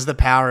summons the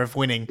power of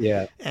winning.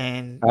 Yeah.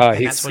 And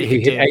that's what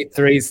he hit 8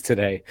 threes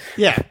today.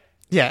 Yeah.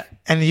 Yeah.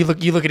 And you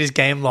look at his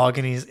game log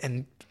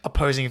and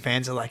opposing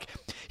fans are like,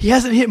 he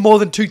hasn't hit more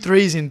than 2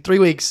 threes in 3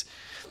 weeks.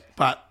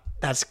 But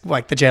that's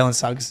like the Jalen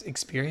Suggs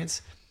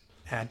experience.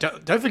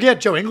 Don't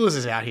forget Joe Ingles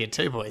is out here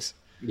too, boys.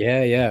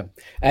 Yeah.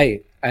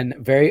 Hey, and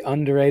very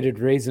underrated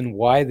reason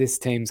why this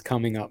team's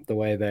coming up the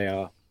way they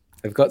are.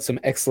 They've got some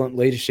excellent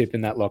leadership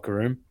in that locker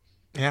room.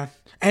 Yeah.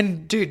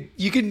 And dude,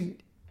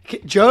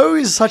 Joe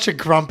is such a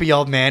grumpy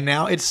old man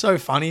now. It's so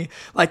funny.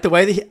 Like the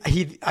way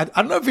that I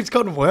don't know if it's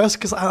gotten worse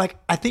because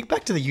I think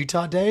back to the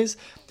Utah days.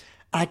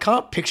 I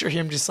can't picture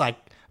him just like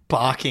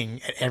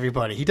barking at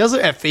everybody. He does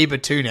it at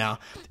FIBA too now.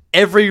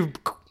 Every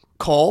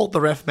call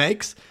the ref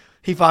makes,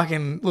 he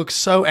fucking looks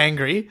so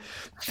angry,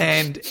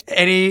 and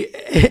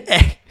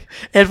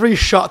every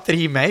shot that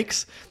he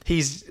makes,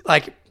 he's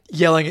like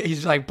yelling.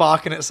 He's like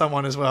barking at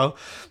someone as well.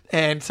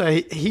 And so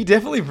he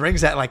definitely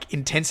brings that like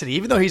intensity,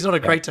 even though he's not a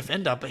great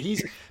defender, but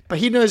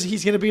he knows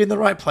he's going to be in the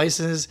right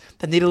places.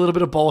 They need a little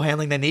bit of ball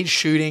handling. They need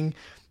shooting,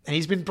 and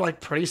he's been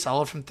like pretty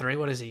solid from 3.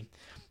 What is he?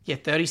 Yeah,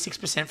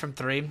 36% from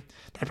 3.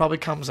 That probably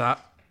comes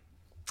up.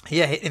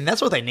 Yeah, and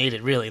that's what they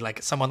needed really,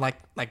 like someone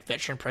like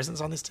veteran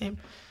presence on this team.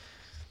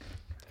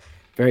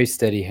 Very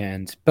steady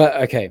hand, but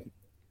okay.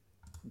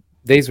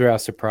 These were our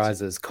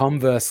surprises.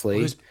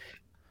 Conversely.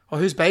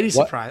 Who's Batey's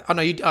surprise? Oh,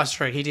 no,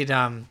 sorry, he did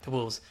the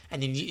Wolves.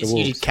 And then you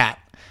did Cat.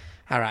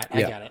 All right,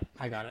 I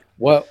got it.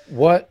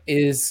 What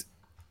is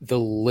the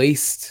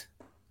least,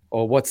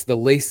 or what's the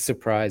least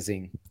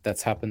surprising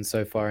that's happened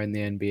so far in the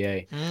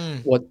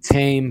NBA? What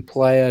team,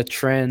 player,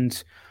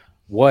 trend,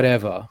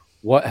 whatever.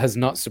 What has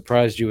not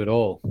surprised you at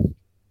all?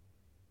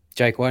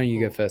 Jake, why don't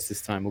you go first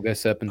this time? We'll go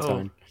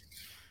Serpentine.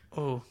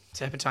 Oh,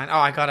 Serpentine.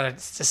 Oh,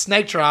 it's a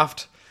snake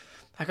draft.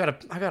 I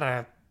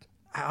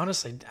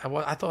honestly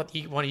thought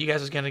one of you guys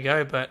was going to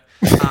go, but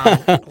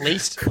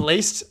least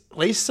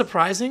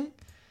surprising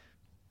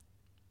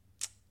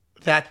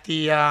that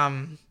the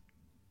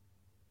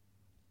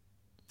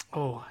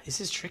this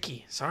is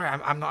tricky. Sorry,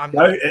 I'm not.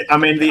 No, I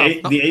mean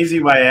the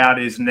easy way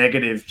out is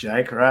negative,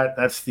 Jake. Right?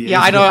 That's the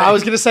I know. Way. I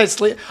was going to say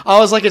I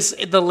was like, it's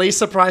the least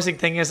surprising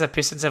thing is that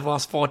Pistons have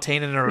lost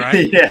 14 in a row.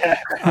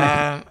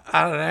 I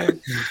don't know.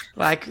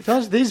 Like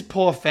these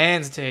poor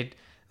fans, dude.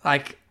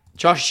 Like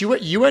Josh,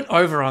 you went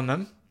over on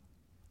them.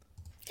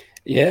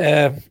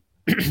 Yeah,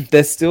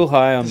 they're still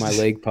high on my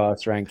league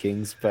pass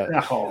rankings, but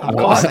of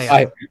course they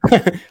are.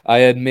 I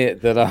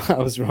admit that I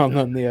was wrong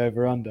on the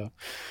over-under.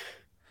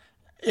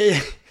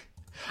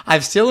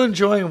 I'm still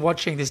enjoying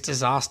watching this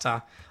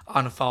disaster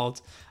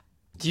unfold.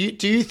 Do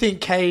you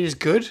think Cade is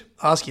good?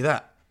 I'll ask you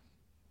that.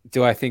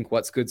 Do I think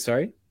what's good?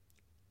 Sorry.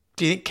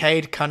 Do you think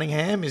Cade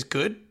Cunningham is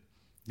good?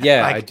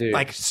 Yeah, I do.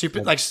 Like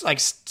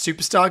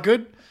superstar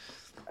good.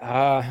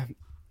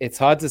 It's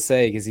hard to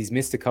say because he's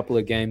missed a couple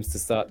of games to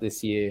start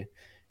this year.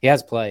 He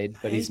has played,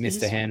 but he's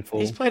missed a handful.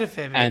 He's played a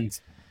fair bit. And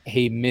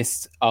he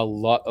missed a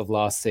lot of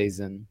last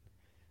season.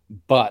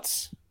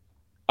 But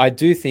I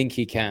do think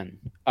he can.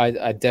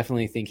 I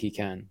definitely think he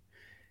can.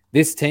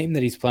 This team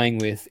that he's playing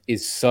with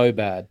is so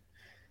bad.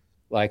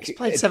 Like he's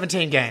played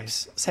 17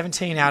 games.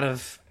 17 out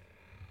of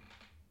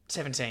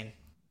 17.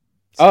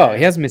 So,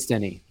 he hasn't missed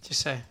any.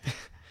 Just so.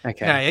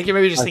 Okay. No, maybe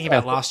you're just thinking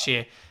about last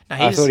year. No,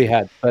 I thought he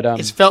had, but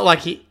it's felt like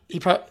he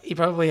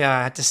probably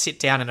had to sit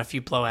down in a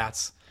few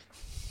blowouts.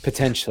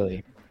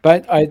 Potentially,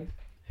 but I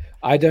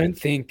don't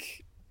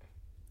think.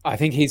 I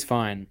think he's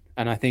fine,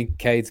 and I think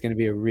Cade's going to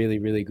be a really,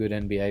 really good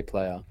NBA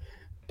player.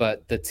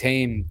 But the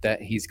team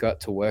that he's got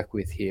to work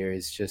with here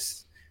is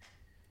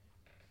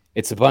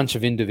just—it's a bunch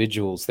of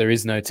individuals. There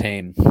is no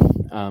team.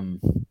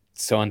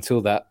 So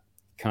until that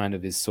kind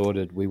of is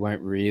sorted, we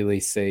won't really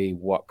see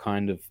what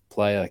kind of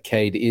player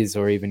Cade is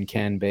or even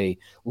can be.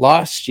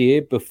 Last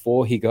year,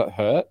 before he got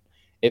hurt,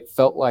 it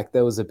felt like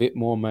there was a bit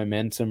more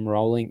momentum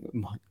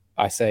rolling.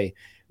 I say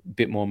a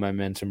bit more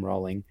momentum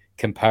rolling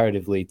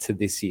comparatively to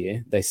this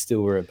year. They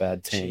still were a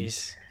bad team.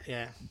 Jeez.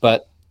 Yeah.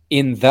 But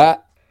in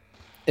that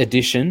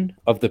edition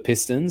of the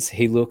Pistons,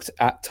 he looked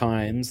at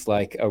times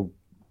like a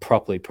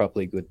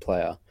properly good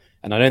player.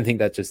 And I don't think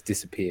that just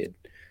disappeared.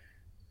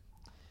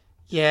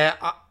 Yeah,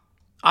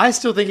 I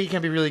still think he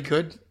can be really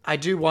good. I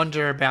do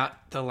wonder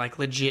about the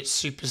legit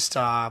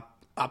superstar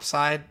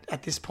upside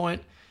at this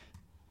point.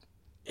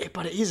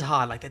 But it is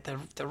hard. Like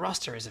the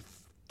roster is a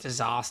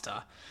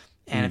disaster.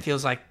 And it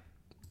feels like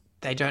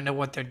they don't know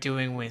what they're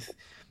doing with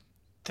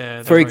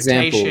the For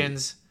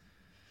rotations.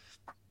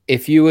 Example,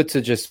 if you were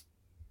to just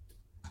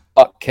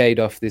cut Cade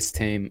off this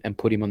team and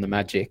put him on the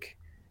Magic,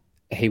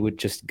 he would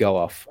just go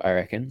off, I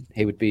reckon.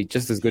 He would be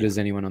just as good as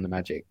anyone on the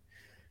Magic.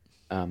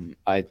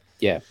 Probably.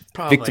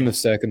 Victim of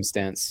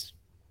circumstance.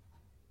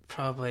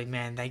 Probably,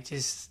 man.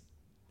 This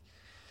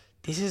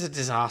is a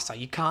disaster.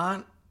 You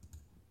can't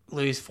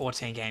lose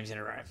 14 games in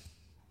a row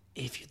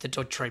if you're the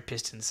Detroit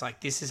Pistons.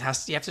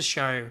 You have to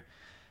show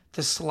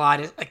the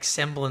slightest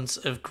semblance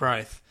of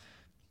growth.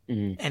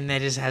 And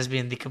that has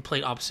been the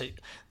complete opposite.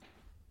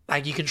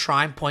 You can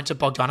try and point to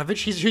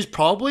Bogdanovic, who's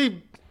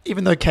probably,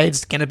 even though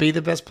Cade's going to be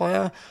the best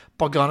player,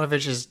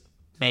 Bogdanovic is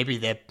maybe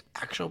their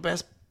actual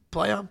best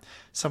player,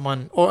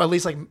 or at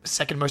least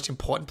second most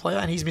important player,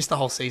 and he's missed the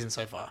whole season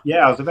so far.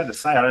 Yeah, I was about to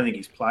say, I don't think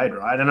he's played,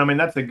 right? And I mean,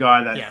 that's the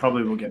guy that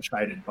probably will get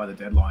traded by the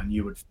deadline,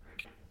 you would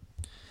think.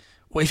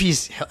 Well, if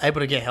he's able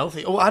to get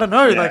healthy. Or I don't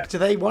know, do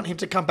they want him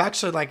to come back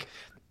so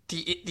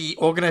the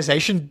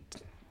organization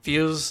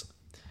feels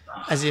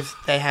as if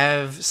they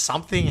have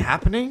something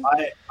happening?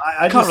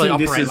 I can't just really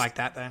think operate like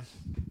that, though.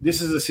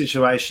 This is a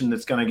situation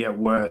that's going to get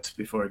worse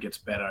before it gets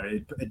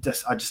better.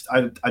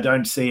 I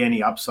don't see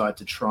any upside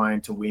to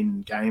trying to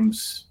win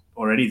games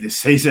already this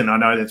season. I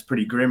know that's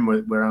pretty grim.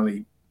 We're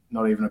only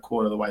not even a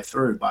quarter of the way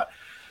through, but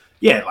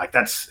yeah,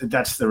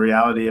 that's the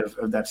reality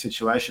of that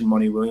situation.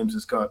 Monty Williams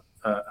has got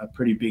a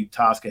pretty big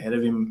task ahead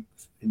of him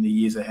in the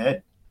years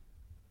ahead.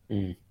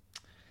 Yes,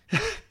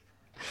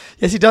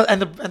 he does.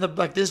 And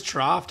this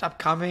draft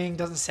upcoming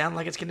doesn't sound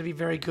like it's going to be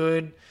very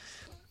good.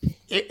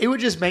 It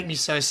would just make me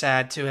so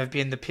sad to have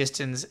been the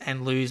Pistons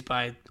and lose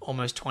by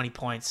almost 20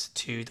 points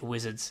to the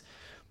Wizards.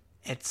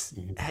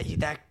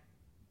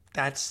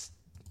 That's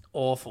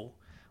awful,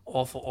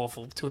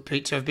 awful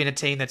to have been a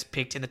team that's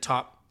picked in the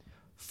top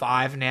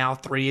 5 now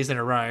 3 years in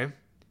a row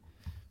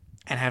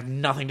and have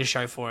nothing to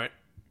show for it.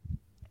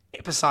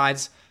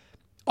 Besides,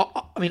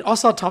 I mean,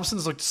 Oscar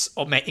Thompson's looked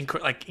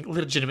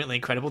legitimately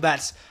incredible.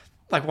 That's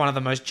one of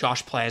the most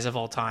Josh players of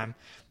all time,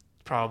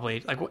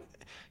 probably.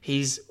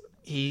 He's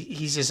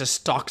just a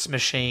stocks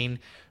machine,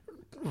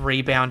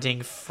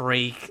 rebounding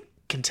freak.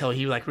 Can tell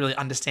he really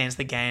understands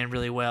the game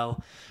really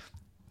well.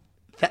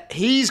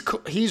 He's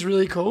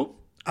really cool.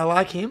 I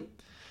like him,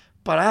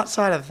 but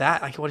outside of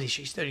that, what is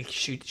he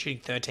shooting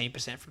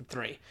 13% from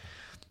 3?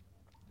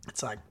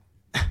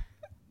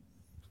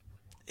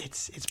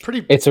 It's it's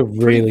pretty. It's a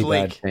really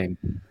bleak. bad team.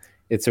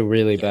 It's a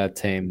really bad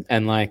team,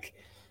 and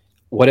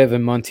whatever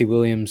Monty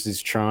Williams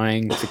is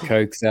trying to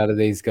coax out of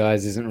these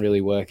guys isn't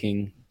really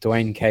working.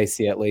 Dwayne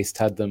Casey at least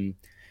had them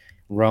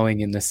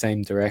rowing in the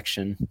same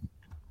direction.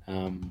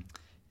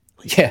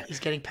 He's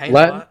getting paid a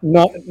lot.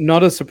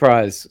 Not a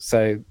surprise.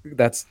 So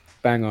that's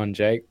bang on,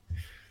 Jake.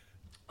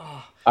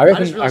 Oh, I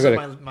reckon I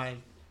got my.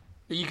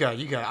 You go.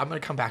 I'm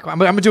going to come back. I'm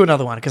going to do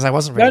another one because I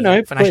wasn't ready.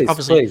 No, please.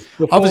 Obviously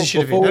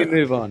should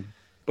have been.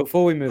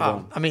 Before we move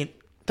on. I mean,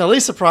 the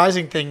least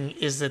surprising thing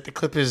is that the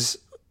Clippers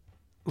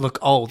look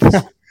old.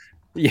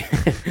 Yeah,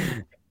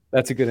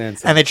 that's a good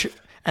answer.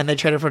 And they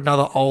traded for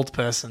another old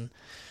person.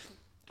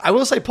 I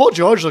will say Paul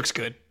George looks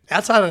good.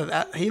 Outside of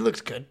that, he looks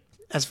good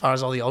as far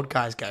as all the old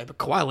guys go. But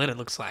Kawhi Leonard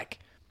looks like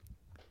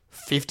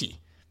 50.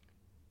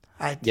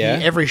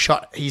 Every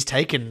shot he's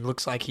taken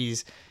looks like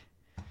he's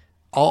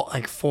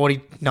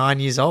 49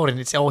 years old, and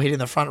it's all hitting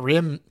the front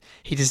rim.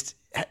 He just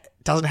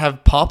doesn't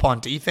have pop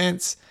on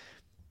defense.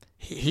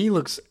 He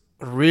looks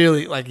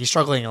really he's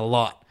struggling a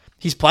lot.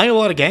 He's playing a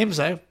lot of games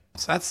though.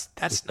 So that's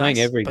he's playing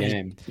nice, every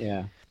game,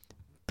 yeah.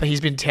 But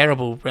he's been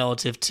terrible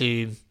relative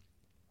to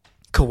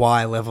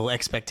Kawhi level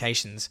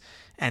expectations,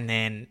 and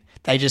then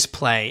they just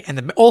play.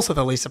 And also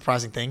the least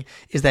surprising thing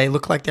is they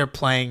look like they're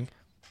playing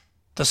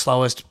the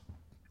slowest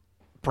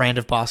brand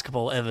of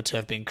basketball ever to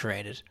have been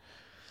created.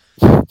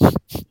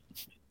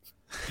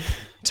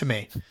 To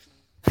me,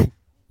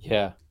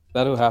 yeah,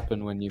 that'll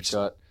happen when you've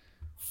got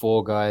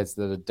 4 guys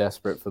that are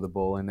desperate for the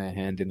ball in their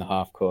hand in the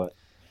half court.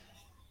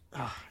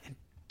 Oh, and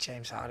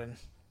James Harden.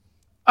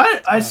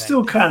 I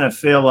still kind of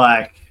feel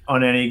like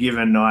on any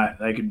given night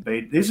they could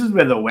beat. This is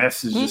where the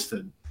West is just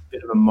a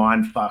bit of a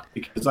mind fuck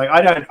because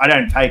I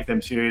don't take them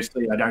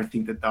seriously. I don't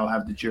think that they'll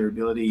have the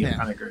durability. Yeah. I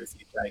kind of agree with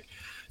you, Jake.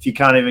 If you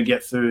can't even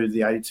get through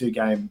the 82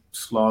 game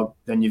slog,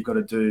 then you've got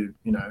to do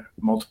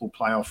multiple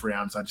playoff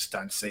rounds. I just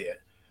don't see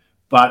it.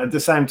 But at the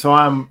same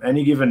time,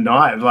 any given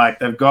night,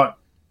 they've got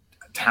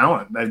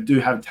talent. They do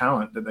have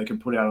talent that they can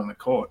put out on the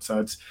court. So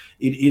it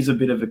is a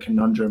bit of a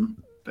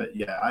conundrum. But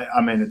yeah,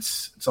 I mean,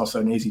 it's also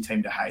an easy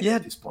team to hate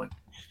at this point.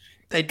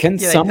 Can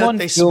someone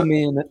fill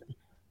me in?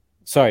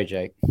 Sorry,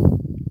 Jake.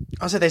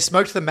 I said they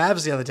smoked the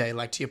Mavs the other day.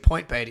 Like, to your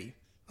point, Batey.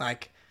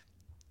 Like,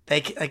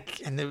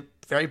 and they're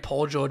very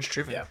Paul George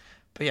driven. Yeah.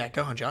 But yeah,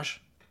 go on,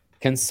 Josh.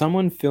 Can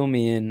someone fill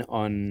me in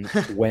on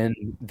when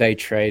they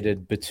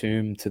traded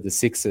Batum to the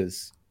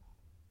Sixers?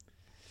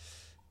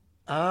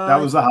 That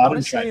was a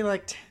Harden trade.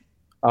 Like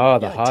The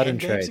like Harden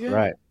 10 games trade, ago?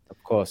 right?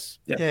 Of course.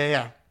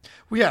 Yeah.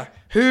 Well, yeah.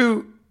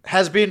 Who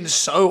has been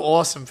so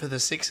awesome for the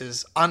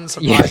Sixers,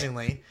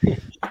 unsurprisingly.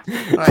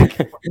 Like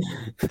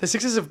the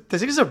Sixers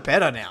are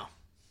better now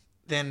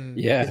than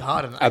with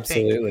Harden.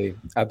 Absolutely.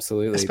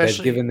 Especially,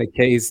 they've given the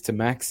keys to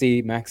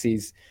Maxey.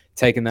 Maxey's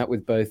taken that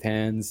with both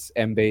hands.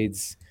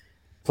 Embiid's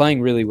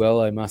playing really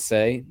well, I must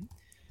say.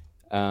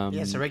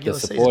 It's a regular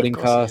the supporting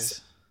season, of course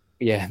cast.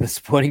 Yeah, the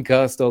supporting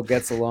cast all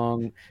gets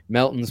along.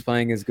 Melton's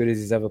playing as good as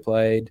he's ever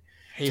played.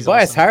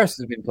 Tobias Harris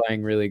has been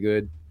playing really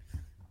good.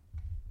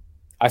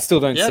 I still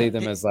don't see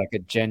them as like a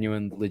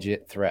genuine,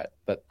 legit threat,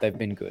 but they've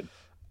been good.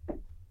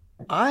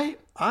 I'm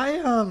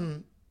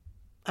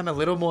a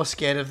little more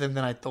scared of them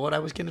than I thought I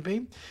was going to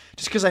be,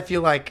 just because I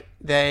feel like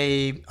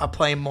they are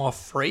playing more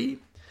free.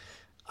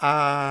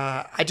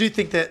 I do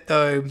think that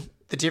though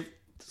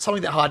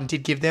something that Harden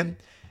did give them,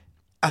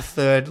 a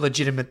third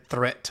legitimate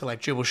threat to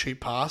like dribble, shoot,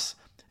 pass,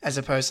 as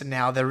opposed to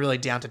now they're really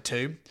down to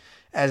two.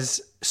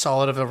 As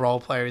solid of a role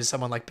player as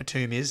someone like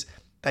Batum is,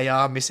 they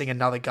are missing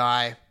another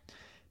guy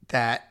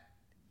that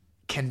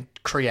can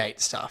create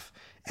stuff.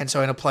 And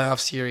so in a playoff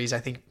series, I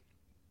think,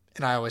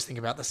 and I always think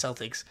about the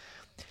Celtics,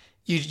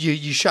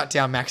 you shut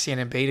down Maxey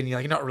and Embiid and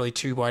you're not really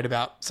too worried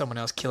about someone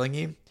else killing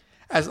you.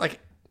 As like,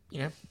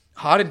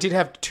 Harden did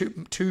have two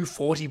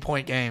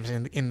 40-point games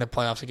in the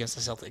playoffs against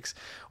the Celtics,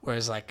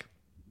 whereas like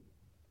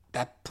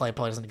that play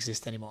probably doesn't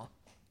exist anymore.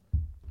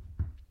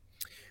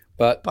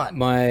 But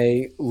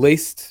my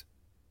least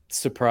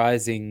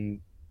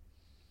surprising,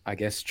 I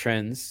guess,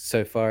 trends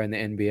so far in the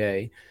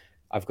NBA,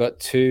 I've got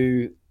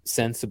two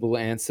sensible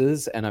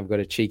answers and I've got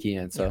a cheeky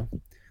answer.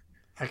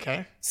 Yeah.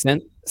 Okay.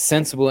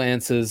 Sensible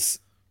answers.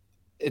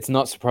 It's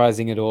not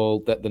surprising at all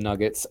that the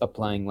Nuggets are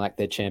playing like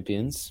they're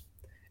champions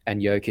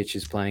and Jokic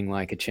is playing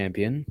like a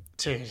champion.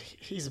 Dude,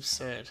 he's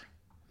absurd.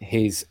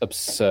 He's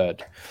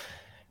absurd.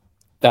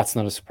 That's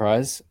not a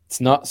surprise. It's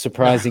not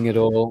surprising at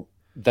all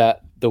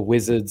that the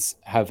Wizards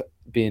have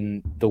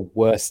been the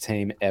worst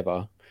team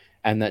ever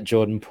and that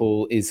Jordan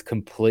Poole is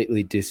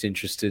completely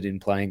disinterested in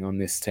playing on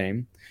this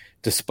team,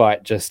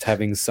 despite just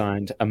having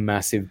signed a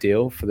massive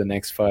deal for the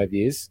next 5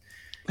 years.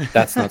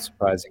 That's not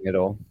surprising at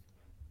all.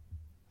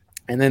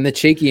 And then the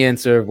cheeky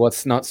answer of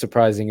what's not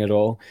surprising at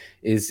all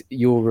is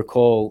you'll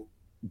recall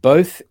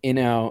both in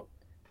our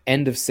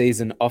end of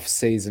season, off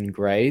season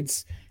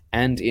grades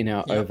and in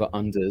our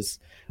over-unders,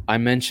 I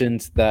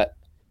mentioned that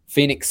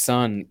Phoenix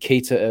Sun,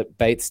 Keita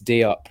Bates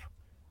Diop.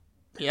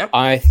 Yep.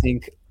 I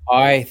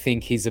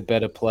think he's a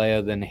better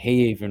player than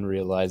he even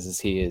realizes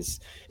he is.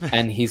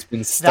 And he's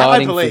been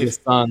starting for the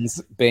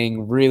Suns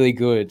being really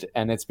good,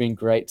 and it's been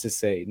great to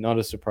see. Not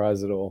a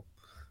surprise at all.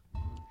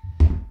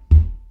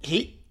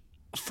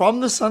 From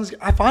the Suns,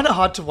 I find it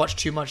hard to watch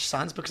too much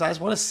Suns because I just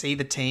want to see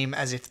the team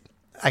as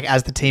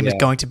the team is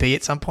going to be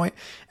at some point.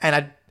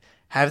 And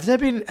have there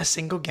been a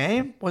single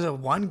game? Was it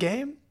one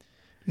game?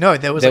 No,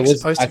 there was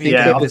supposed to be.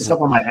 Yeah, off the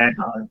top of my head.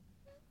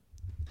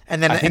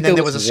 And then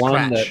there was a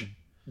scratch. That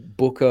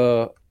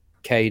Booker,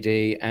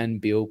 KD,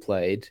 and Bill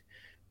played,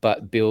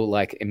 but Bill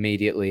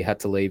immediately had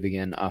to leave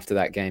again after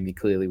that game. He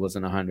clearly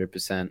wasn't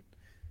 100%.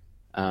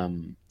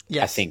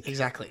 Yes, I think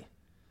exactly.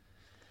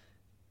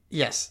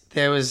 Yes,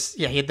 there was.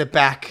 Yeah, he had the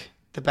back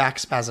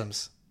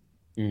spasms,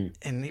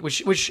 and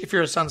which if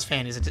you're a Suns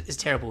fan is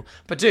terrible.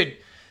 But dude,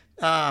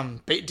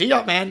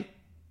 Diop, man,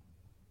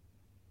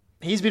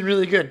 he's been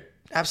really good.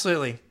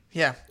 Absolutely,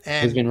 yeah.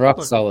 And he's been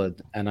rock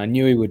solid, and I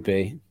knew he would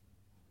be.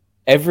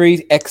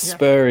 Every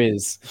ex-Spur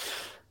is.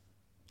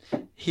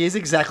 He is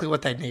exactly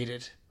what they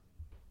needed.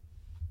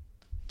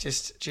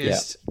 Just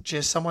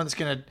someone that's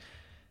gonna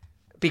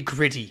be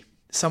gritty.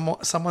 Someone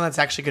that's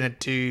actually gonna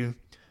do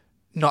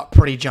not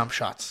pretty jump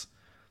shots.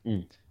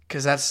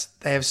 Because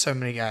they have so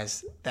many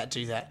guys that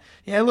do that.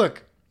 Yeah,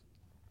 look,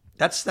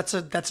 that's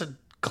a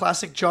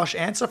classic Josh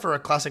answer for a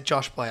classic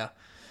Josh player.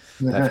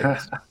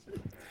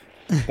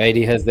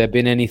 Batey, has there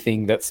been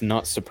anything that's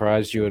not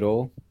surprised you at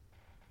all?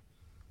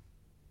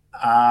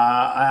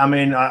 I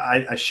mean,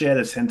 I share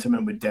the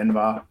sentiment with Denver.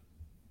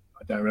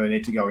 I don't really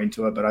need to go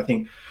into it, but I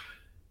think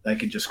they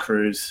could just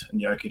cruise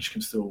and Jokic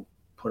can still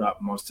put up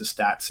monster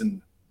stats.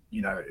 And,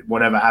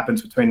 whatever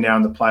happens between now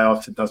and the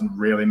playoffs, it doesn't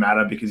really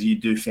matter because you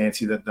do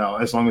fancy that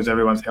as long as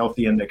everyone's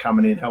healthy and they're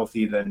coming in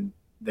healthy, then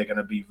they're going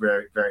to be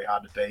very, very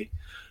hard to beat.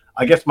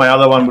 I guess my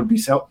other one would be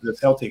the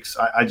Celtics.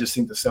 I just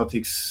think the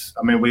Celtics,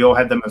 I mean, we all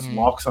had them as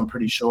locks, I'm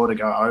pretty sure, to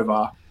go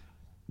over.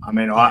 I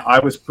mean, I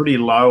was pretty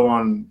low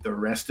on the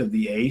rest of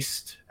the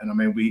East. And, I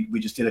mean, we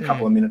just did a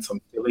couple of minutes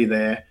on Philly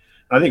there.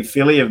 And I think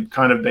Philly have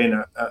kind of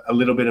been a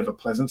little bit of a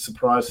pleasant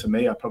surprise for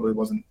me. I probably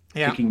wasn't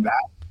picking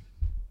that.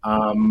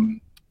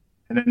 And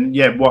then,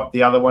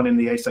 the other one in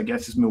the East, I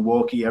guess, is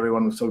Milwaukee.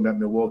 Everyone was talking about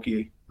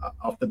Milwaukee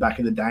off the back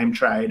of the Dame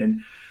trade.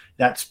 And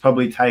that's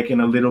probably taken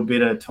a little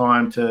bit of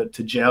time to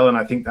gel, and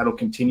I think that'll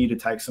continue to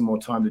take some more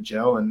time to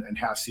gel, and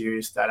how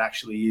serious that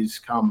actually is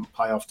come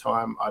playoff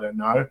time, I don't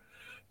know.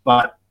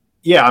 But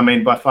yeah, I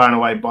mean, by far and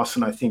away,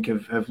 Boston, I think,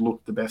 have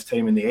looked the best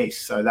team in the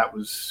East. So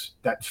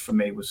that for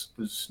me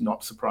was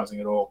not surprising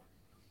at all.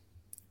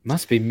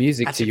 Must be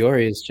music to your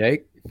ears,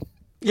 Jake.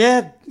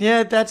 Yeah,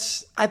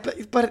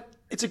 but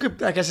it's a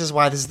good, I guess, is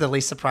why this is the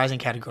least surprising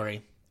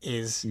category,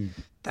 is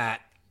that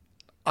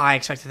I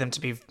expected them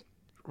to be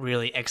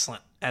really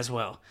excellent as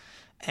well.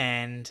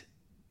 And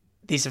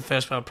these are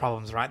first world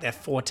problems, right? They're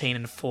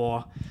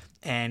 14-4,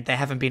 and they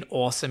haven't been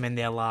awesome in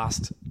their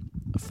last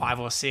 5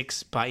 or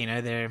 6, but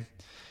they're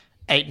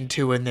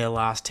 8-2 in their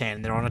last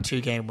 10. They're on a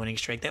 2-game winning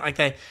streak. They're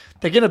going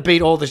to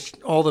beat all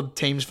the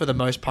teams for the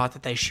most part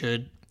that they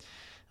should.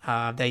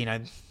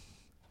 They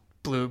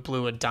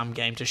blew a dumb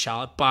game to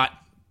Charlotte, but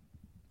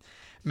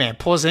man,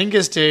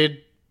 Porzingis,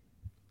 dude.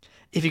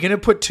 If you're going to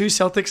put 2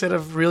 Celtics that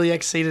have really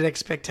exceeded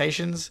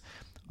expectations,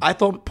 I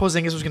thought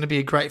Porzingis was going to be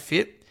a great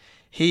fit.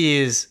 He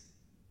is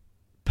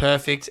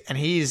perfect, and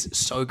he is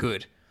so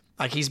good.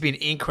 Like, he's been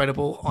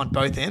incredible on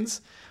both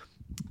ends.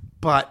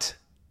 But,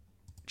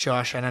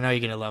 Josh, and I know you're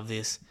going to love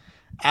this,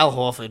 Al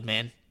Horford,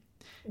 man.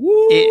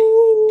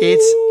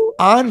 It's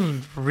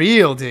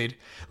unreal, dude.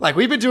 Like,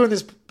 we've been doing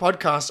this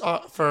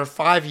podcast for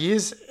 5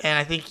 years, and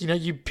I think,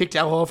 you picked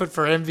Al Horford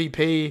for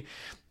MVP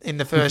in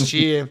the first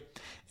year,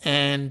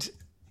 and,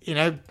 you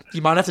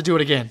might have to do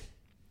it again,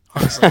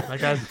 honestly.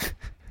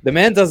 The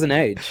man doesn't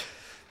age.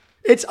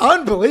 It's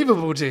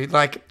unbelievable, dude.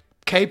 Like,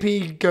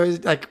 KP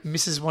goes,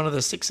 misses one of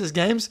the Sixers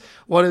games.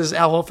 What does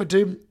Al Horford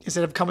do?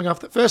 Instead of coming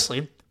off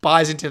firstly,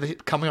 buys into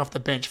coming off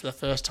the bench for the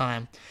first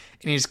time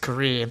in his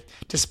career,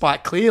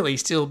 despite clearly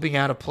still being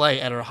able to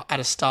play at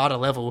a starter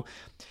level.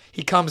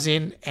 He comes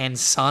in and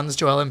suns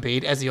Joel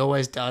Embiid, as he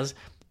always does,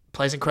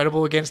 plays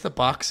incredible against the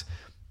Bucks.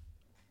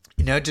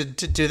 Do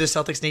the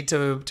Celtics need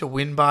to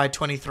win by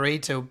 23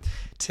 to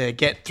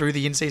get through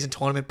the in-season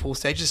tournament pool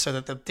stages so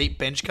that the deep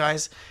bench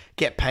guys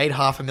get paid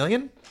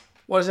 $500,000?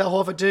 What does Al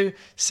Horford do?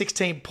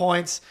 16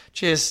 points,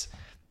 just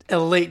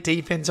elite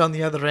defense on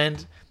the other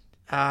end.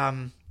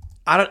 On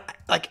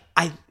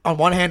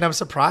one hand, I'm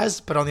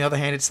surprised, but on the other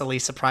hand, it's the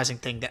least surprising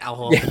thing that Al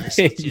Horford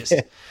is just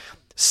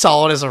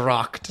solid as a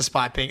rock,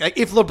 despite being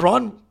if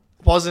LeBron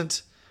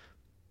wasn't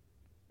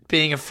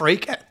being a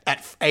freak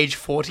at age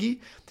 40,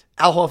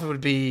 Al Horford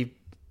would be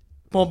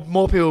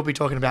more people would be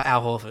talking about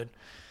Al Horford.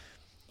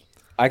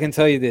 I can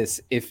tell you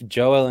this: if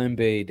Joel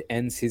Embiid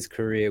ends his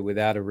career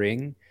without a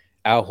ring,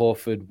 Al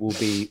Horford will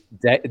be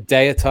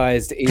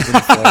deitized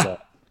even further.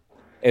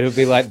 It'll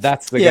be like,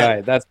 that's the guy.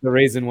 That's the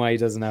reason why he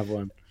doesn't have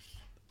one.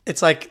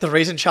 It's like the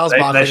reason Charles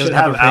Barkley doesn't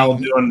have Al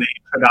doing the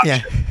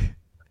production.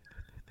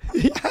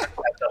 Yeah. At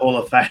the Hall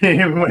of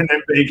Fame when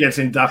Embiid gets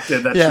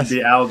inducted, that should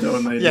be Al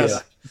doing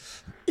the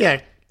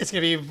Yeah, it's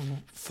going to be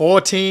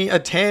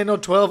 10 or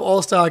 12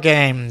 All-Star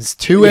games,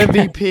 2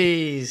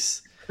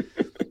 MVPs,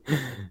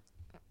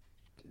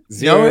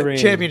 0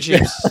 rings.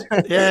 Championships.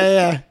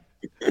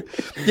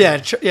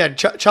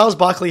 Charles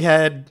Barkley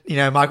had,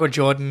 Michael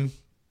Jordan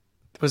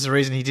was the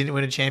reason he didn't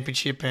win a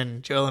championship,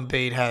 and Joel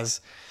Embiid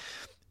has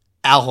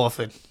Al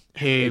Horford,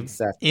 who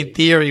in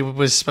theory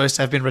was supposed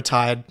to have been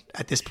retired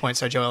at this point,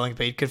 so Joel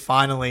Embiid could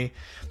finally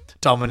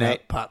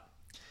dominate. But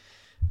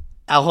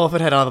Al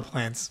Horford had other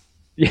plans.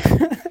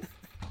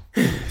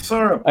 I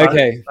saw a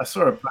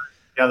post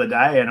the other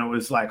day, and it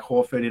was like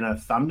Horford in a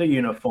Thunder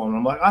uniform.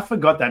 I'm like, I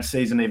forgot that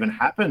season even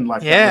happened.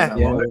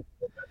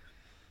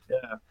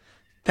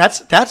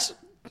 That's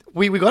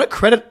we got to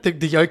credit the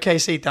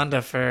OKC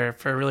Thunder for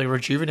really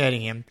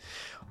rejuvenating him.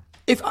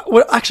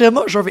 Actually, I'm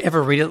not sure if he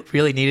ever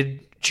really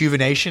needed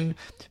rejuvenation.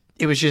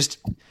 It was just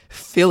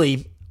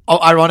Philly,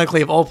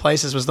 ironically of all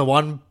places, was the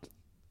one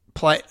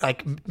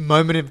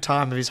moment in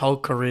time of his whole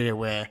career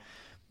where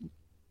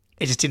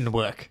it just didn't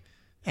work.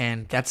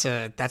 And that's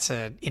a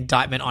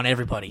indictment on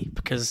everybody,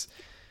 because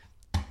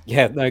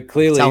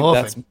clearly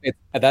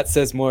that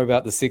says more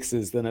about the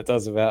Sixers than it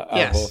does about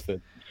Al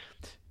Horford.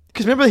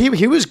 Because remember,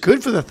 he was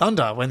good for the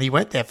Thunder when he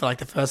went there for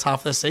the first half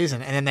of the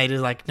season, and then they did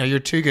no, you're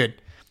too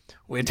good.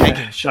 We're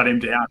taking shut him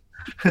down.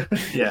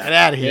 Get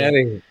out of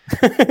here.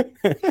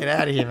 Get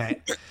out of here,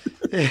 mate.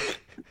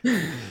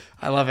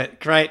 I love it.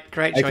 Great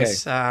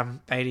choice,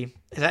 Batey.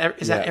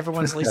 Is that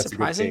everyone's least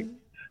surprising?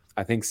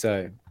 I think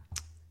so.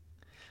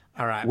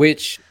 All right.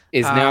 Which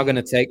is now going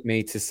to take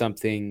me to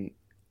something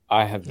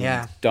I have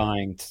been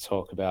dying to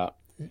talk about.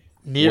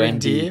 Near and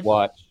dear.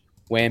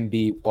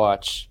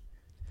 Wembywatch.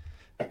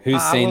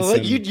 Who's seen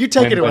some you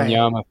take it away,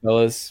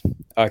 fellas?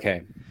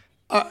 Okay.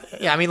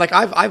 I mean,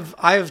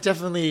 I've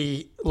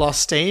definitely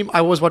lost steam.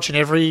 I was watching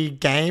every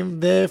game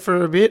there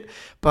for a bit,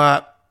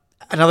 but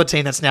another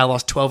team that's now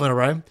lost 12 in a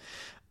row.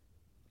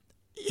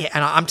 Yeah,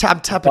 and I'm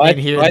tapping in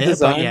here and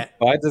there.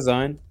 By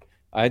design.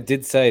 I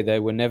did say they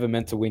were never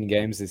meant to win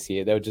games this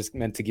year. They were just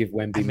meant to give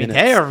Wemby minutes.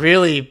 They are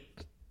really,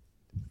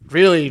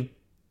 really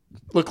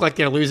look like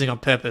they're losing on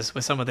purpose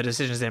with some of the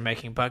decisions they're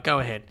making. But go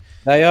ahead.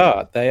 They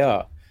are.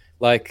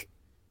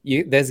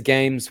 There's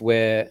games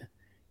where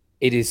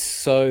it is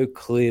so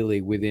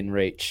clearly within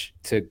reach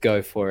to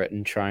go for it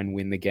and try and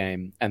win the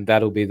game. And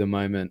that'll be the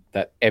moment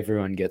that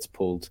everyone gets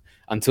pulled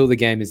until the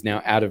game is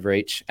now out of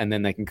reach, and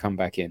then they can come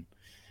back in.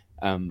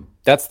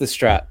 That's the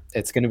strat.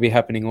 It's going to be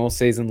happening all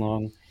season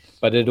long,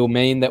 but it'll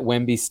mean that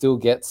Wemby still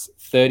gets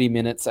 30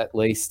 minutes at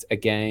least a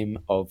game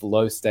of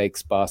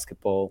low-stakes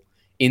basketball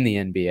in the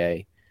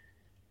NBA.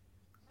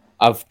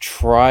 I've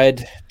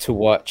tried to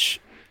watch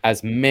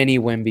as many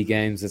Wemby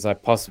games as I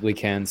possibly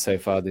can so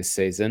far this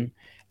season,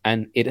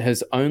 and it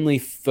has only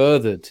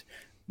furthered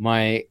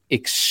my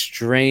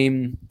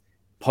extreme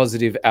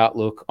positive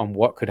outlook on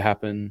what could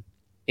happen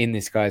in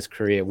this guy's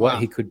career, what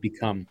he could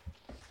become.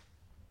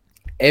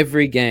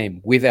 Every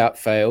game, without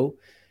fail,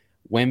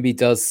 Wemby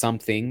does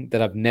something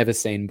that I've never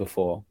seen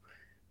before.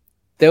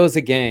 There was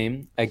a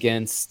game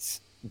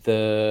against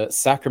the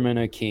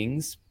Sacramento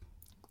Kings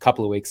a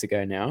couple of weeks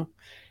ago now,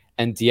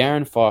 and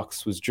De'Aaron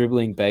Fox was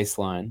dribbling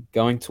baseline,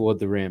 going toward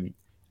the rim,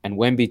 and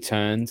Wemby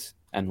turned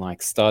and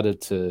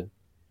started to,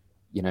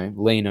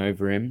 lean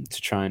over him to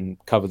try and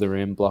cover the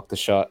rim, block the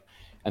shot.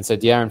 And so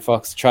De'Aaron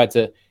Fox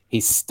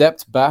he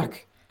stepped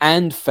back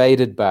and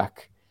faded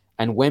back,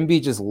 and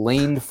Wemby just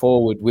leaned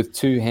forward with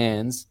two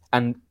hands,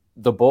 and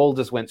the ball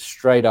just went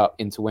straight up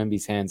into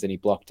Wemby's hands and he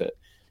blocked it.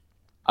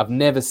 I've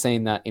never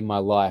seen that in my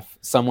life.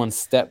 Someone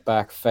step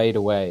back, fade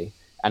away,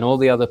 and all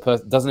the other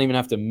person doesn't even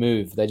have to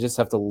move. They just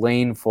have to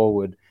lean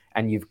forward,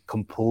 and you've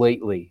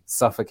completely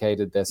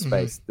suffocated their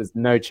space. Mm-hmm. There's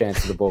no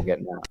chance of the ball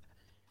getting out.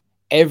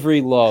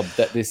 Every lob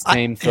that this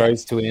team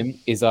throws to him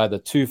is either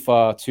too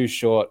far, too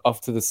short,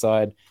 off to the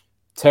side,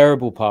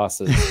 terrible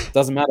passes.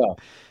 Doesn't matter.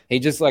 He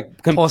just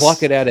can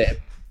pluck it out of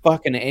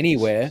fucking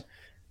anywhere,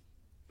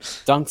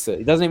 dunks it.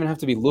 He doesn't even have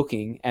to be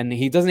looking, and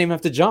he doesn't even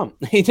have to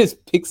jump. He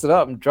just picks it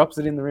up and drops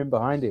it in the rim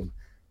behind him.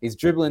 He's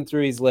dribbling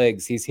through his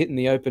legs. He's hitting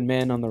the open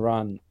man on the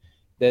run.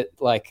 And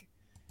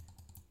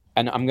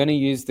I'm going to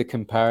use the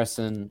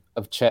comparison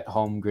of Chet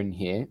Holmgren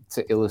here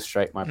to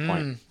illustrate my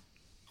point.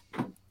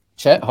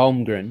 Chet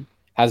Holmgren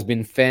has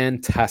been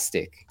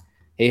fantastic.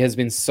 He has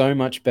been so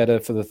much better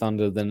for the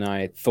Thunder than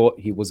I thought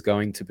he was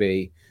going to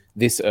be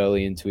this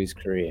early into his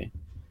career.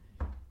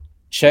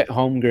 Chet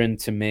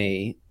Holmgren, to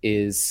me,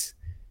 is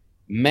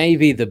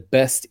maybe the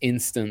best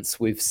instance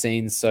we've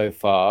seen so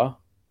far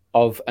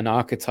of an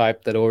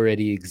archetype that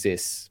already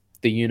exists,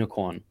 the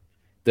unicorn,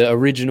 the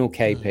original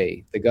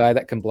KP, the guy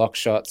that can block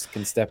shots,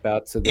 can step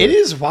out to the... It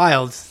is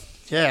wild.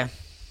 Yeah.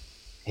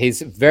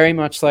 He's very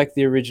much like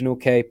the original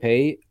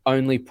KP,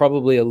 only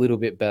probably a little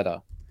bit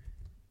better.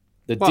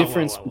 The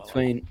difference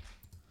between...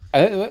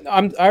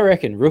 I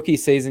reckon rookie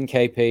season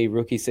KP,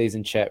 rookie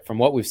season Chet, from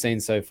what we've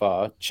seen so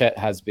far, Chet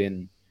has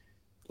been...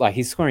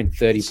 he's scoring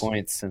 30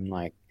 points and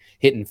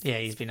hitting... Yeah,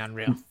 he's been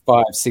unreal.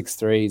 5-6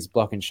 threes,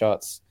 blocking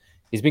shots.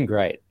 He's been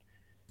great.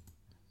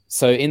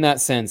 So in that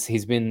sense,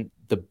 he's been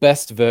the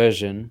best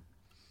version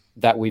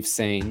that we've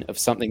seen of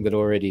something that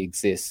already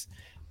exists.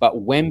 But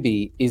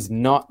Wemby is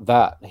not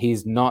that.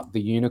 He's not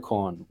the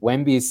unicorn.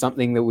 Wemby is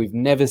something that we've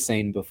never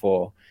seen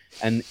before.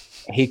 And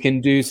he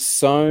can do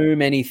so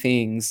many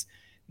things,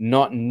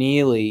 not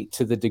nearly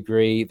to the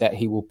degree that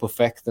he will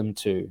perfect them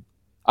to.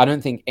 I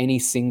don't think any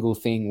single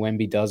thing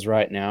Wemby does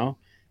right now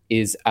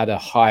is at a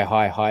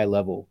high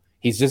level.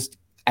 He's just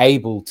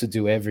able to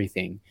do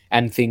everything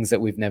and things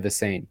that we've never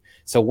seen.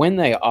 So when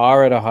they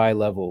are at a high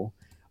level,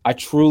 I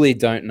truly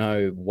don't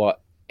know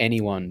what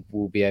anyone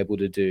will be able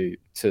to do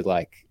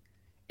to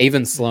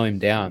even slow him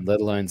down,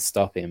 let alone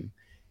stop him.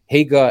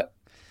 He got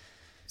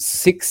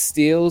 6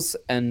 steals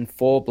and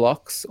 4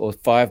 blocks or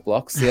 5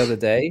 blocks the other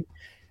day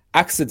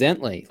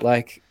accidentally.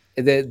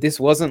 This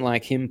wasn't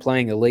like him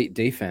playing elite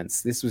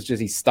defense. This was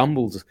just he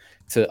stumbled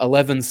to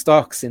 11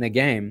 stocks in a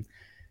game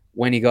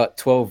when he got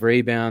 12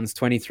 rebounds,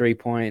 23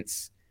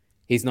 points.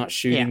 He's not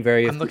shooting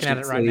very efficiently. I'm looking at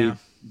it right now.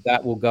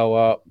 That will go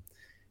up.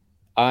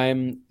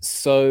 I'm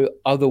so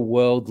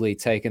otherworldly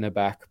taken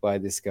aback by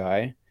this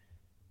guy.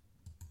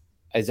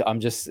 It's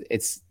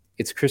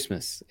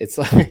Christmas. It's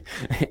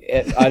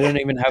I don't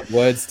even have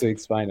words to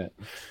explain it.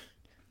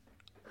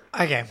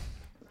 Okay.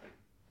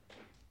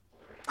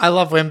 I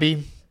love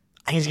Wemby.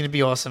 I think he's going to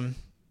be awesome.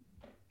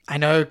 I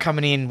know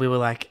coming in we were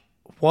like,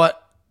 what?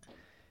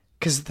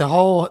 Because the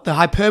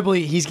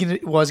hyperbole, he's going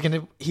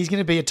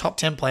to be a top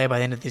 10 player by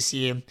the end of this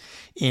year.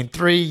 In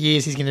 3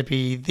 years, he's going to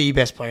be the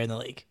best player in the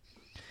league.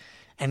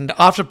 And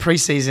after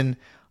preseason,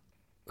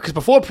 because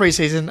before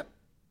preseason,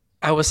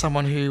 I was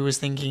someone who was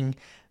thinking,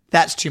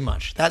 that's too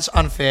much. That's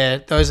unfair.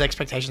 Those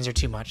expectations are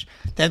too much.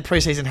 Then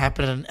preseason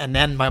happened, and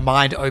then my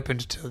mind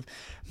opened to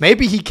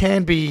maybe he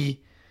can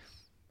be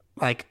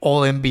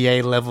all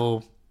NBA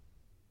level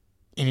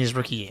in his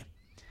rookie year.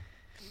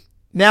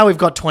 Now we've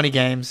got 20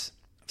 games.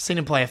 I've seen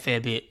him play a fair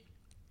bit.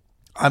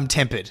 I'm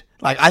tempered.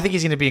 I think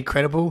he's going to be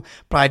incredible,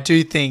 but I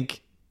do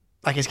think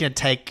it's going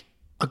to take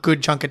a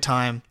good chunk of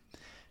time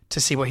to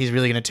see what he's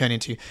really going to turn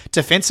into.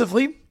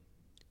 Defensively,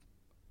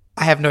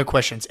 I have no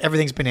questions.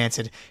 Everything's been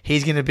answered.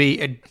 He's going to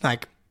be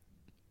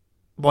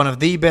one of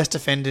the best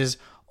defenders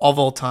of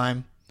all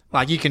time.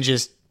 You can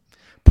just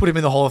put him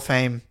in the Hall of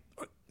Fame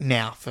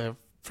now for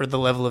for the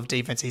level of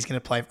defense he's going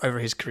to play over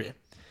his career.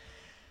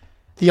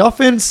 The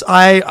offense,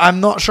 I'm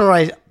not sure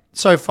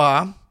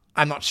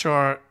I'm not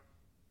sure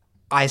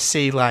I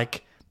see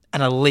like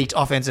an elite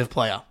offensive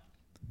player,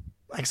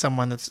 like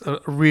someone that's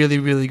really,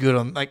 really good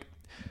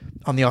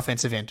on the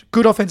offensive end.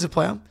 Good offensive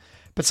player,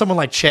 but someone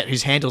like Chet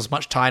whose handle's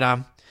much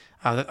tighter.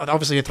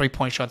 Obviously, the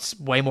 3-point shot's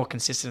way more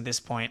consistent at this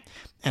point.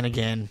 And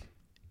again,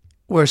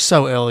 we're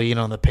so early in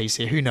on the piece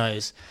here. Who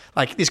knows?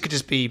 Like, this could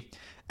just be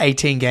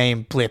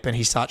 18-game blip and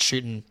he starts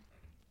shooting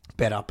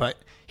better. But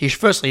his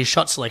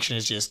shot selection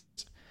is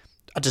just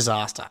a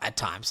disaster at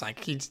times.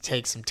 Like, he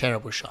takes some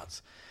terrible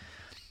shots.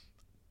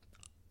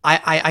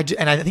 I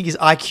think his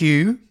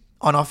IQ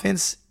on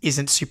offense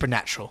isn't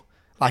supernatural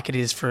like it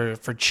is for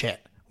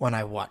Chet when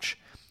I watch.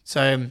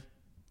 So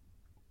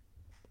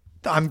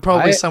I'm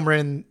probably somewhere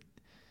in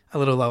a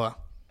little lower.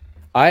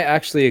 I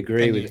actually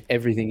agree with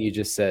everything you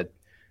just said.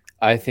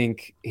 I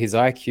think his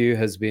IQ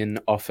has been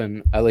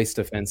often, at least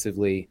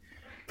offensively,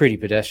 pretty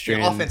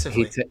pedestrian. Yeah,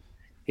 offensively.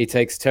 He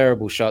takes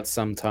terrible shots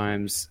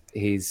sometimes.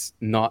 He's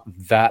not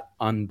that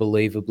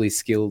unbelievably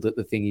skilled at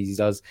the thing he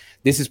does.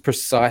 This is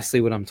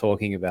precisely what I'm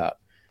talking about.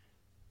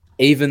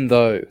 Even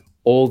though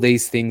all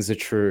these things are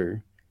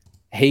true,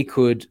 he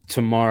could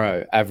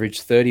tomorrow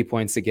average 30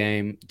 points a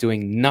game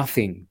doing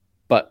nothing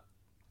but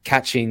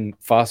catching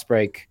fast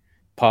break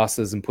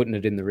passes and putting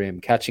it in the rim,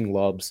 catching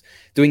lobs,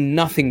 doing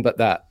nothing but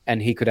that.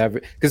 And he could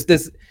average,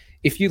 because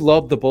if you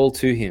lob the ball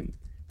to him,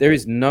 there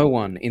is no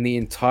one in the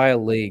entire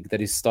league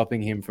that is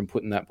stopping him from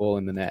putting that ball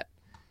in the net.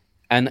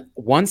 And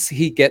once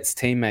he gets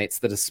teammates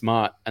that are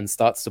smart and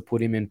starts to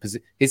put him in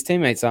position, his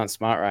teammates aren't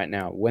smart right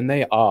now. When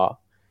they are,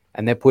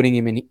 and they're putting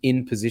him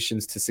in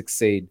positions to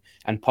succeed,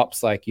 and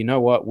Pop's like, you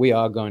know what? We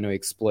are going to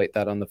exploit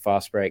that on the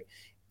fast break.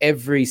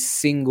 Every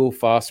single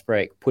fast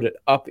break, put it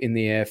up in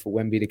the air for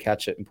Wemby to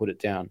catch it and put it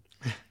down.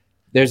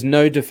 There's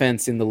no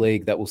defense in the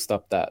league that will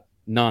stop that.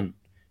 None.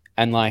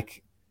 And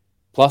like,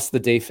 plus the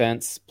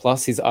defense,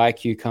 plus his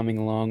IQ coming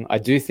along, I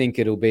do think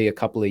it'll be a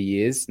couple of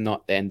years,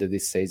 not the end of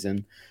this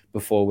season,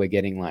 before we're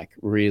getting like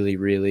really,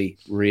 really,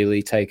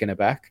 really taken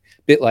aback.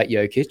 Bit like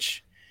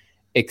Jokic,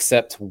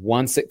 except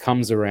once it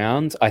comes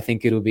around, I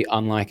think it'll be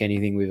unlike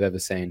anything we've ever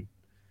seen.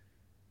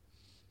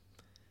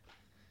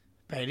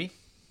 Batey?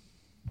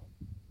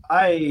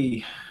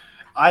 I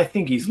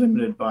think he's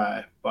limited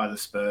by the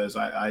Spurs.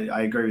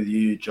 I agree with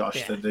you,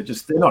 Josh, that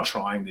they're not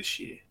trying this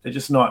year. They're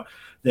just not.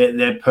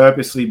 They're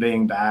purposely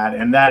being bad,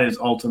 and that is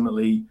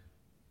ultimately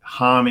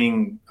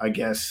harming, I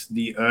guess,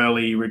 the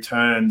early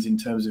returns in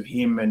terms of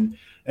him. And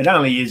it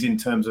only is in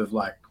terms of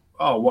like,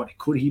 oh, what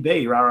could he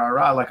be? Rah rah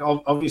rah. Like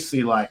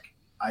obviously, like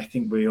I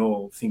think we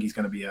all think he's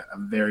going to be a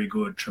very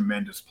good,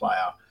 tremendous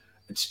player.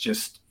 It's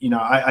just,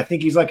 I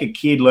think he's like a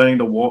kid learning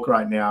to walk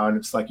right now, and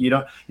it's like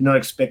you're not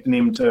expecting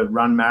him to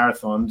run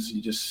marathons.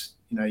 You just,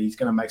 he's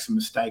going to make some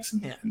mistakes,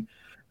 and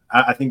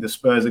I think the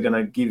Spurs are going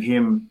to give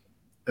him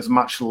as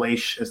much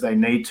leash as they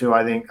need to.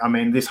 I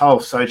mean, this whole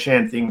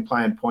Sochan thing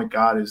playing point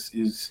guard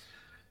is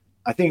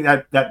I think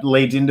that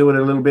leads into it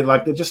a little bit.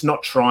 Like they're just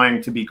not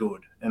trying to be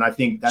good, and I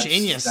think that's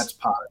genius. That's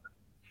part of it.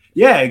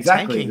 Yeah,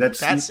 exactly.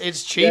 Tanking.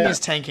 It's genius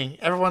tanking.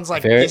 Everyone's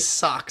like, this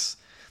sucks.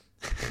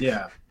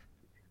 Yeah.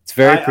 It's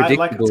very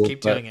predictable. Let's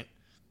keep doing it.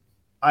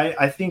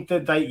 I think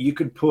that you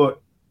could put,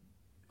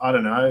 I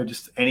don't know,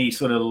 just any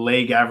sort of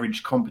league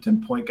average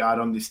competent point guard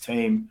on this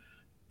team,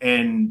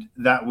 and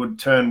that would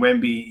turn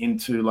Wemby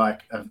into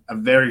like a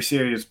very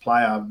serious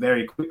player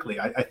very quickly.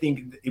 I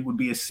think it would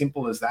be as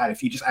simple as that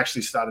if you just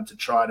actually started to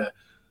try to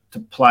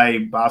play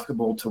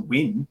basketball to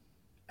win.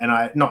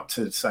 And not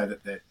to say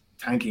that they're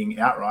tanking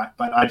outright,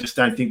 but I just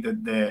don't think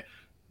that they're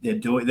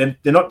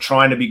not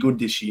trying to be good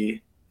this year.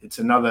 It's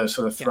another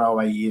sort of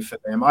throwaway year for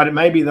them.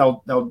 Maybe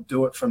they'll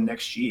do it from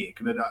next year.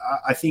 But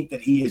I think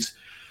that he is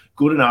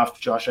good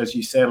enough, Josh, as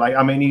you said. Like,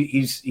 I mean,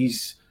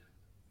 he's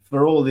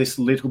for all this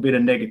little bit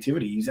of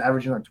negativity, he's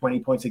averaging like 20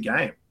 points a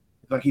game.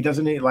 Like he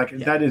doesn't need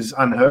that is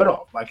unheard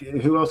of. Like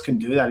who else can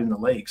do that in the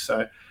league?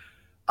 So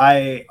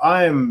I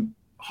am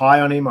high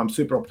on him. I'm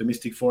super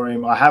optimistic for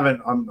him.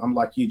 I'm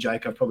like you,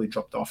 Jake. I've probably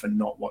dropped off and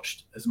not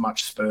watched as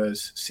much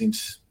Spurs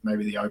since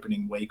maybe the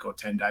opening week or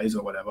 10 days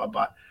or whatever.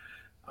 But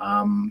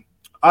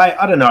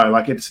I don't know.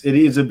 Like it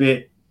is a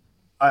bit.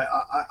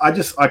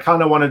 I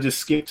kind of want to just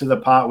skip to the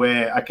part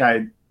where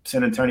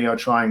San Antonio are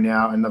trying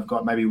now, and they've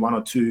got maybe one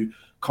or two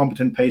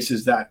competent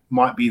pieces that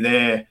might be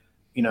there,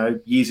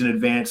 years in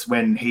advance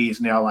when he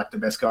is now like the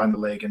best guy in the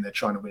league and they're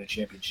trying to win a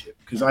championship.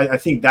 Because I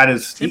think that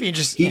is. I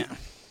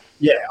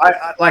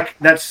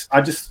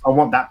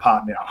want that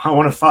part now. I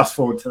want to fast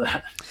forward to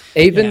that.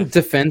 Even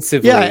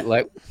defensively,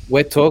 like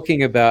we're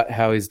talking about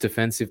how his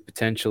defensive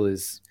potential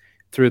is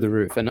through the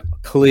roof, and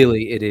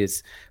clearly it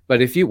is.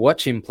 But if you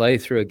watch him play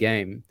through a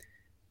game,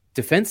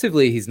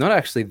 defensively, he's not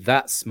actually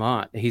that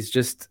smart. He's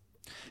just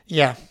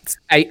 8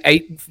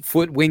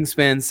 foot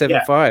wingspan,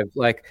 7'5".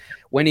 Like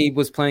when he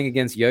was playing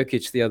against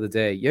Jokic the other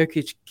day,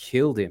 Jokic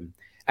killed him,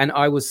 and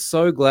I was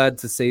so glad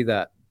to see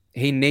that.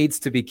 He needs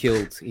to be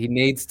killed. He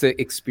needs to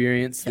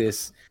experience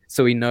this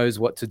so he knows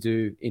what to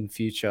do in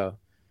future.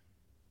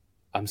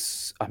 I'm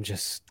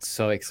just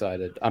so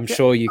excited. I'm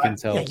sure you can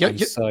tell. I'm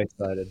so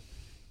excited.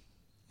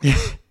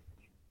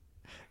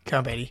 Come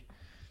on, Batey.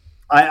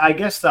 I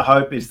guess the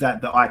hope is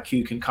that the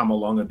IQ can come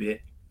along a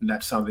bit. And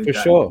that's something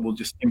that will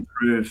just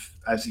improve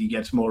as he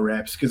gets more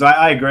reps. Because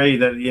I agree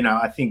that,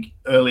 I think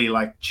early,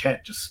 like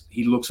Chet,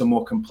 he looks a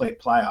more complete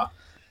player.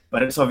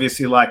 But it's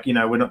obviously like,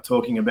 we're not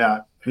talking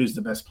about who's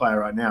the best player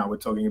right now. We're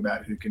talking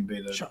about who can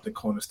be the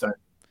cornerstone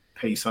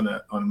piece on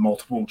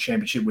multiple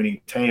championship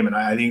winning team. And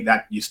I think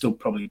that you're still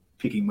probably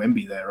picking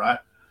Wemby there, right?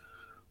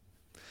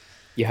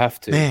 You have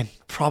to. Man,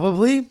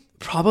 probably,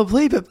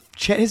 but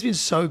Chet has been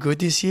so good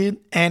this year.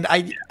 And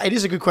it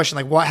is a good question.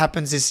 Like, what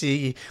happens this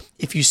year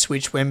if you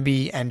switch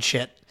Wemby and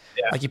Chet?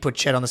 Yeah. Like, you put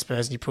Chet on the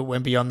Spurs and you put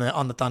Wemby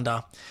on the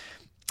Thunder.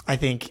 I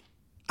think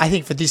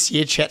for this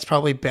year, Chet's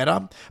probably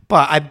better.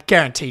 But I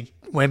guarantee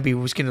Wemby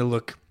was going to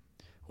look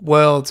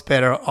worlds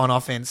better on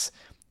offense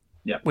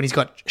when he's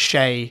got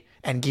Shea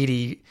and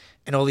Giddey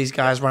and all these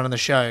guys running the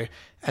show,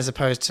 as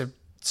opposed to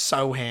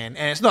Sohan. And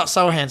it's not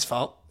Sohan's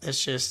fault.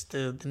 It's just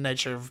the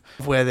nature of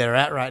where they're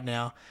at right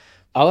now.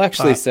 I'll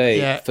actually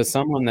say, for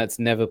someone that's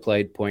never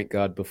played point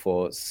guard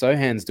before,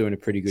 Sohan's doing a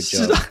pretty good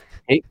job.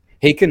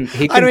 He can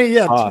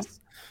pass.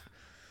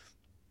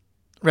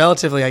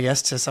 Relatively, I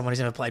guess, to someone who's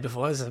never played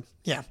before. It's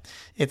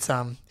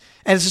and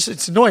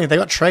it's annoying. They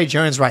got Trey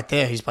Jones right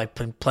there. He's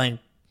playing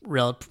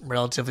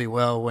relatively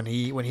well when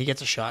he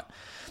gets a shot.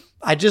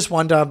 I just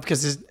wonder,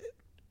 because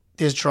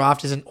this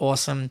draft isn't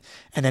awesome,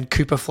 and then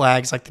Cooper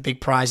flags like the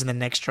big prize in the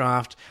next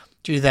draft.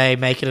 Do they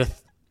make it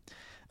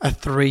a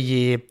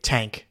 3-year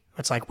tank?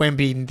 It's like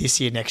Wemby this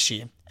year, next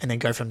year, and then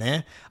go from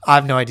there. I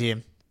have no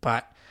idea,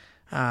 but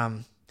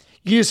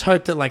you just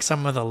hope that like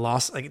some of the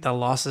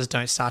losses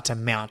don't start to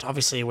mount.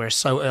 Obviously, we're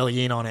so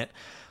early in on it,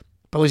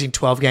 but losing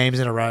 12 games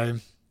in a row,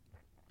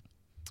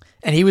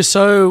 and he was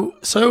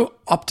so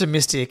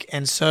optimistic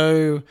and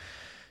so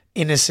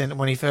innocent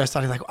when he first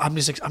started. Like, I'm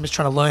just trying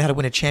to learn how to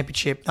win a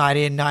championship night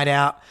in, night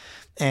out.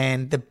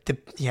 And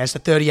he has the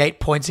 38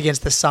 points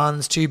against the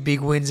Suns, 2 big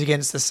wins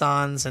against the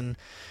Suns, and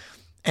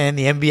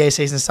the NBA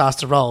season starts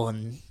to roll,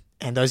 and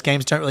those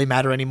games don't really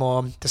matter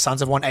anymore. The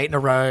Suns have won 8 in a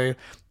row.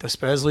 The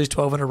Spurs lose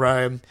 12 in a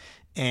row,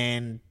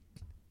 and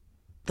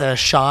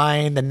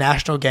the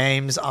national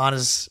games aren't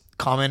as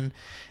common.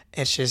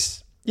 It's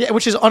just,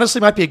 which is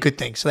honestly might be a good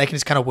thing, so they can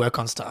just kind of work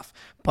on stuff.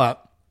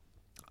 But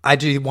I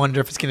do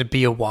wonder if it's going to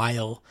be a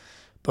while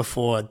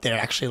before they're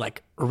actually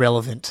like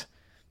relevant.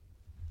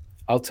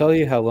 I'll tell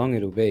you how long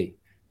it'll be.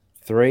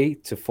 3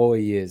 to 4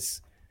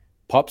 years.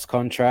 Pop's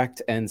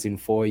contract ends in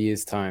 4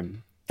 years'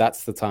 time.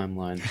 That's the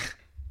timeline.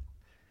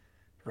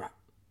 Right.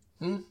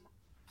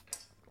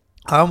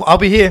 I'll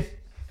be here.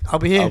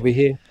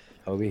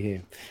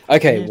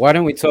 Okay, why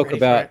don't we talk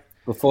about,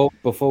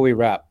 before we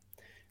wrap,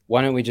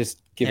 why don't we just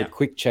give a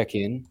quick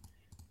check-in?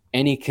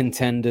 Any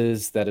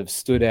contenders that have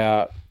stood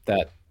out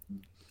that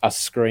are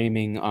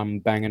screaming, I'm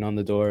banging on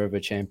the door of a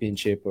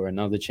championship or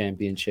another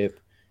championship?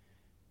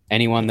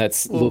 Anyone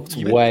that's looked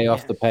way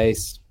off the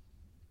pace?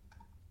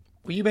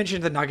 Well, you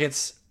mentioned the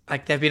Nuggets.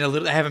 Like, they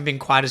haven't been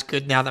quite as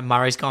good now that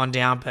Murray's gone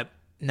down, but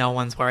no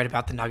one's worried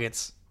about the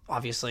Nuggets,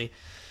 obviously.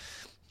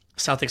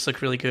 Celtics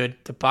look really good.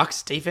 The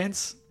Bucks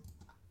defense,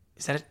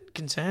 is that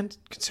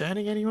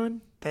concerning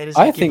anyone?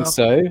 I think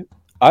so.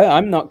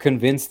 I'm not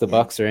convinced the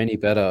Bucks are any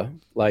better.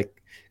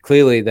 Like,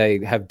 clearly they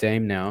have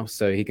Dame now,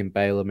 so he can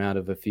bail them out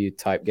of a few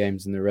tight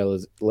games in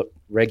the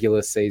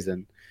regular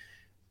season.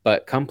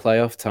 But come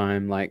playoff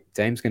time, like,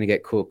 Dame's going to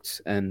get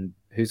cooked, and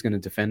who's going to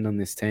defend on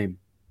this team?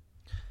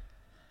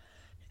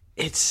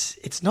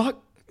 It's not.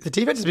 The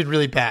defense has been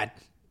really bad.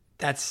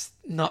 That's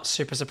not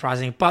super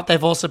surprising, but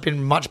they've also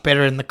been much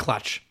better in the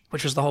clutch,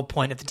 which was the whole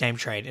point of the Dame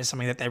trade. Is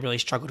something that they really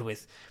struggled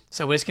with.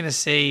 So we're just going to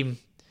see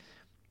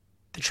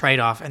the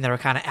trade-off, and they're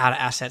kind of out of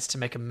assets to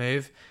make a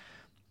move.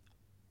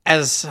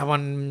 As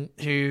someone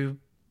who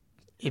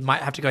it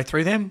might have to go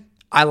through them,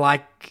 I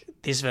like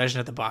this version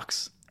of the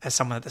Bucks as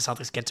someone that the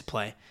Celtics get to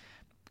play,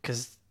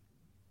 because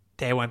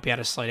they won't be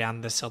able to slow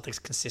down the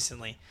Celtics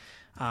consistently.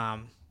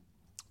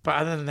 But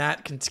other than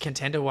that,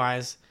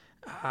 contender-wise,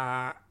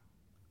 the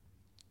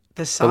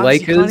Suns,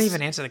 Lakers, you can't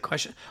even answer the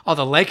question. Oh,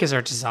 the Lakers are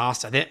a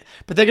disaster.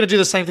 But they're going to do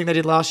the same thing they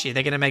did last year.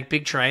 They're going to make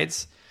big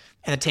trades,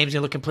 and the team's going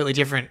to look completely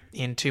different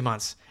in 2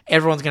 months.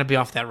 Everyone's going to be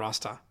off that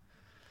roster.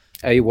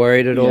 Are you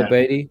worried at all,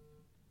 Batey?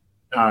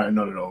 No,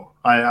 not at all.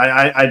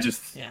 I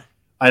just... Yeah.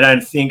 I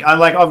don't think,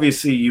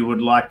 obviously you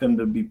would like them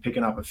to be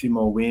picking up a few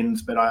more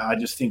wins, but I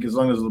just think as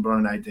long as LeBron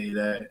and AD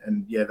there,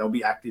 and they'll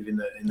be active in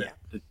the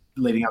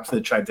leading up to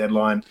the trade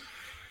deadline.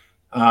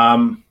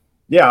 I'm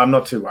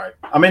not too worried.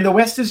 I mean, the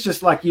West is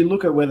just like, you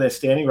look at where they're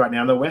standing right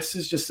now. The West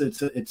is just,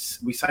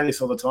 it's we say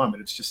this all the time, but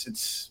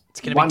it's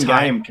one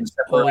game can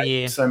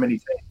separate so many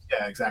teams.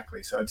 Yeah,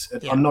 exactly. So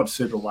I'm not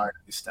super worried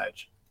at this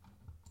stage.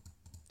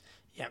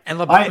 Yeah, and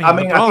LeBron.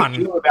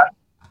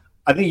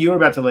 I think you were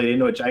about to lead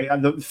into it, Jay.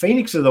 The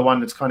Phoenix are the one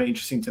that's kind of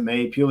interesting to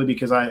me, purely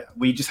because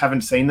we just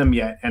haven't seen them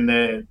yet, and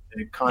they're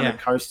kind of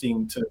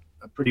coasting to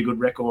a pretty good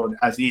record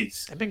as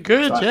is. They've been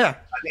good, So yeah.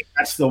 I think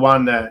that's the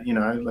one that,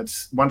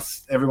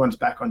 once everyone's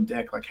back on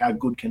deck, like how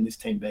good can this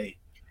team be?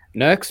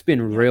 Nurk's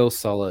been real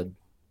solid.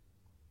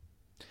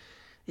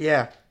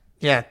 Yeah.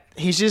 Yeah.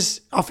 He's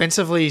just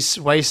offensively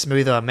way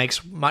smoother,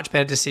 makes much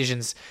better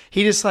decisions.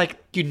 He just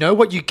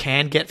what you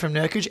can get from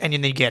Nurkic and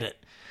then you get it.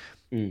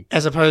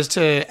 As opposed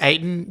to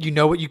Ayton, you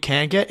know what you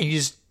can get and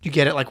you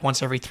get it like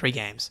once every 3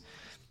 games.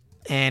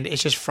 And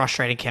it's just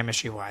frustrating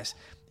chemistry-wise.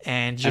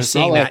 And you're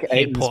seeing that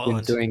in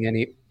Portland.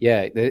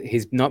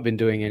 He's not been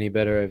doing any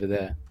better over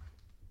there.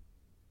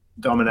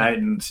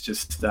 Dominating's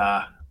just,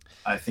 I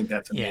think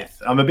that's a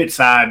myth. I'm a bit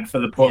sad for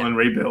the Portland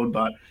rebuild,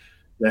 but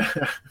yeah.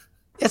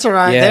 It's all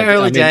right. They're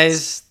early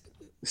days.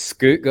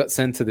 Scoot got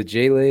sent to the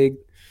G League.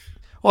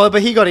 Well,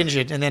 but he got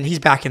injured, and then he's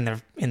back in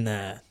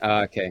the.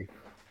 Okay.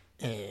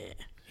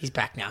 He's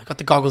back now. Got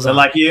the goggles so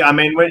on.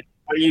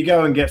 When you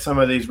go and get some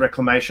of these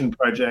reclamation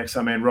projects,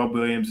 Rob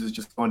Williams has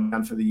just gone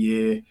down for the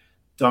year.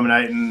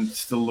 Dominating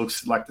still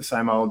looks like the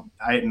same old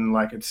Ayton.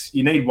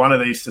 You need one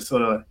of these to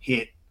sort of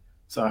hit.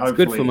 So hopefully, it's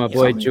good for my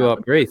boy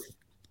Duop Breathe.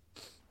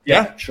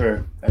 Yeah,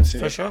 true. That's it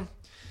for sure.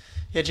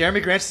 Yeah, Jeremy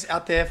Grant's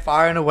out there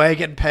firing away,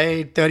 getting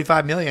paid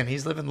 $35 million.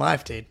 He's living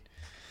life, dude.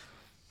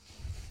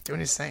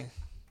 Doing his thing.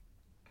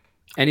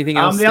 Anything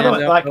else? The other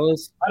one, I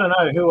don't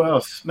know who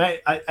else,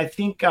 mate. I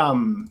think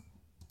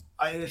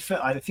I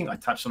think I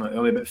touched on it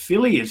earlier, but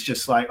Philly is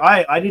just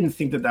I didn't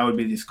think that they would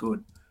be this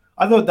good.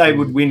 I thought they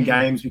would win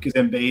games because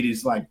Embiid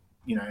is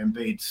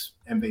Embiid's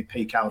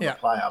MVP caliber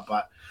player,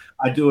 but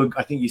I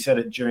think you said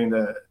it during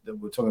we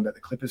were talking about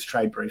the Clippers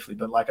trade briefly,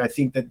 but I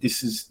think that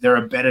they're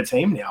a better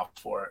team now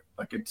for it.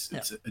 It's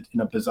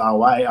in a bizarre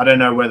way. I don't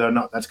know whether or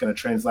not that's going to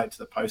translate to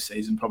the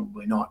postseason.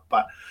 Probably not,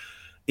 but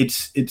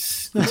it's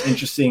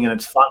interesting and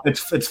it's fun.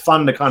 It's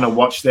fun to kind of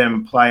watch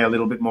them play a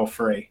little bit more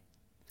free.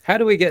 How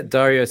do we get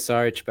Dario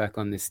Saric back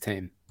on this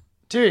team?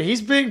 Dude,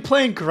 he's been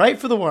playing great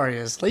for the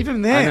Warriors. Leave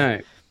him there. I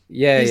know.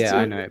 Yeah,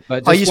 I know.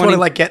 But you just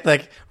want to get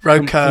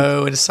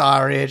Roko and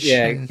Saric.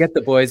 Yeah, get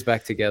the boys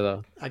back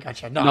together. I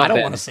gotcha. No, I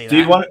don't want to see that.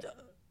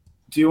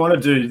 Do you want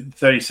to do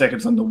 30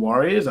 seconds on the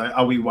Warriors?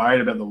 Are we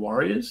worried about the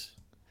Warriors?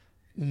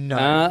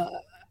 No.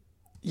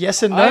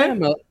 Yes and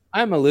no?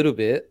 I'm a little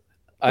bit.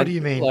 What do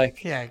you mean?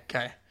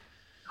 Okay.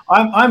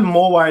 I'm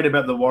more worried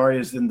about the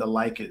Warriors than the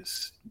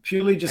Lakers.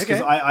 Purely just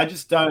because I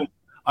just don't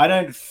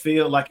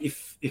feel like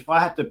if I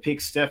had to pick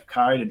Steph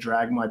Curry to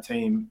drag my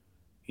team,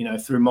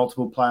 through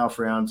multiple playoff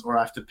rounds, or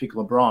I have to pick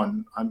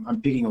LeBron,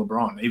 I'm picking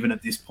LeBron, even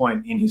at this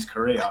point in his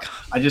career.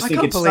 I just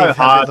think it's so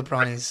hard.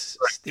 LeBron is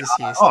this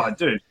year. Oh,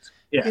 dude.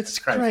 Yeah, it's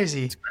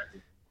crazy.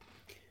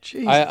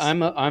 Jesus.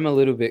 I'm a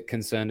little bit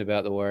concerned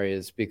about the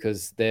Warriors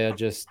because they're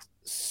just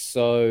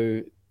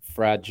so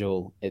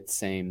fragile, it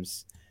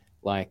seems.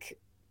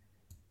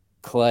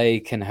 Clay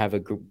can have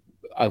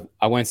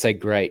I won't say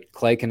great.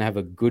 Clay can have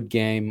a good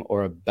game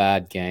or a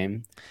bad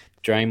game.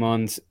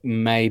 Draymond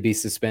may be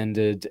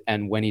suspended,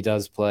 and when he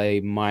does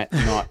play, might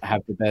not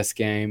have the best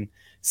game.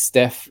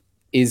 Steph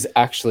is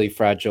actually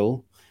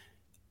fragile.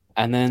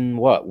 And then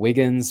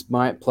Wiggins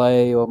might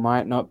play or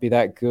might not be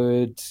that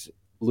good.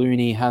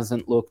 Looney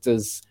hasn't looked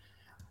as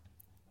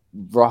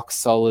rock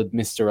solid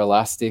Mr.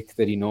 Elastic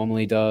that he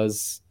normally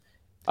does.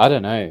 I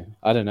don't know.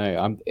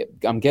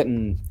 I'm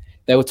getting...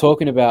 They were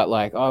talking about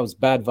it was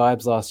bad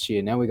vibes last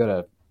year. Now we got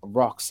a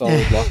rock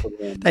solid locker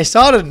room. They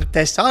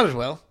started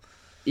well.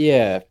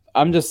 Yeah.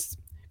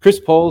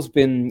 Chris Paul's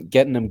been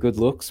getting them good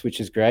looks,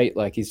 which is great.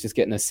 He's just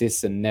getting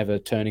assists and never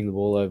turning the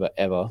ball over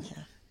ever.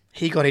 Yeah.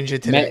 He got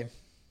injured today.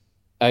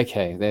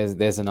 Okay,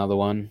 there's another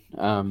one.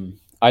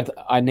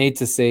 I need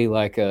to see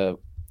a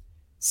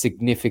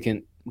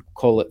significant,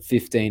 call it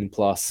 15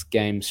 plus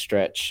game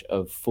stretch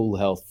of full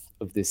health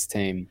of this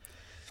team.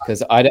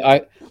 Because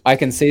I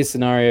can see a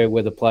scenario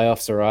where the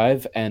playoffs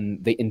arrive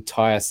and the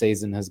entire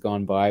season has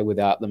gone by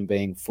without them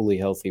being fully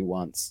healthy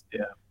once.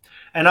 Yeah.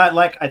 And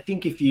I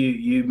think if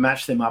you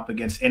match them up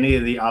against any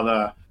of the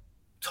other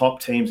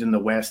top teams in the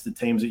West, the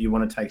teams that you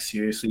want to take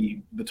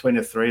seriously, between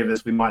the three of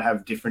us, we might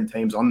have different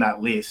teams on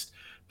that list.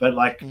 But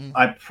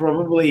I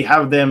probably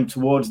have them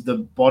towards the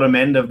bottom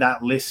end of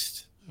that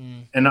list.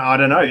 And I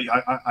don't know.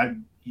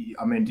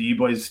 I mean, do you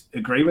boys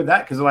agree with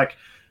that? Because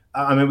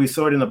we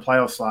saw it in the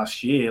playoffs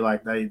last year.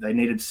 They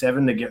needed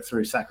 7 to get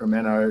through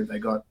Sacramento. They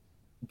got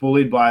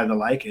bullied by the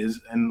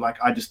Lakers, and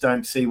I just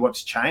don't see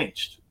what's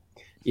changed.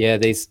 Yeah,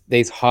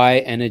 these high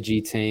energy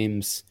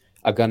teams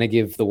are going to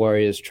give the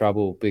Warriors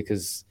trouble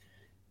because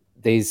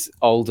these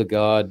older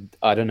guard,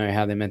 I don't know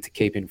how they're meant to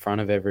keep in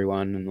front of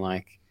everyone.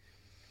 And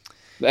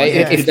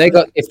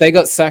if they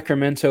got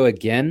Sacramento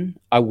again,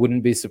 I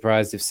wouldn't be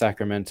surprised if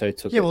Sacramento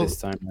took it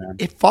this time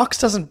around. If Fox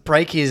doesn't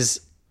break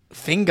his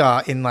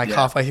finger in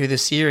halfway through the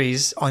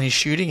series on his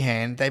shooting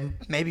hand, they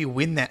maybe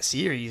win that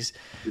series.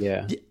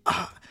 Yeah.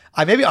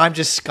 Maybe I'm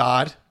just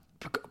scarred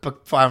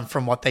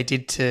from what they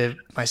did to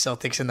my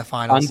Celtics in the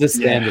finals.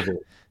 Understandable.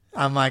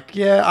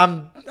 Yeah.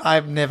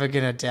 I'm never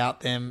gonna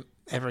doubt them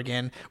ever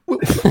again.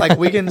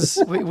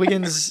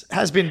 Wiggins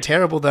has been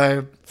terrible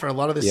though for a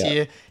lot of this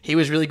year. He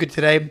was really good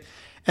today,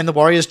 and the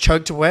Warriors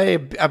choked away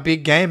a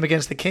big game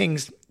against the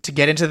Kings to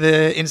get into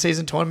the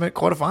in-season tournament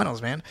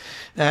quarterfinals, man.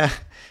 But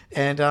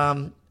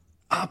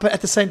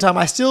at the same time,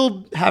 I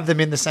still have them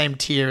in the same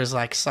tier as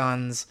like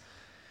Suns.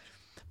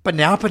 But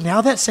now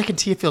that second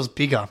tier feels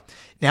bigger.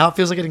 Now it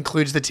feels like it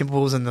includes the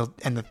Timberwolves and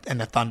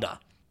the Thunder.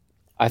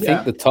 I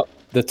think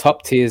the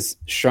top tier's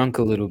shrunk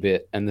a little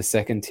bit, and the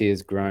second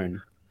tier's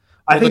grown.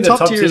 I think the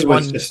top tier is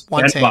one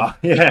team.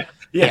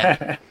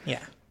 Yeah.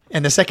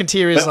 And the second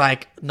tier is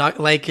like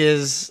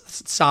Lakers,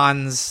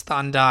 Suns,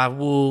 Thunder,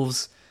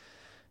 Wolves,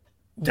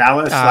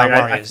 Dallas.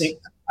 I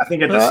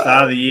think at the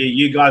start of the year,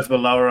 you guys were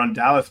lower on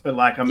Dallas, but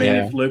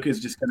if Luka's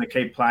just going to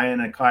keep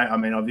playing,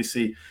 and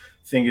obviously,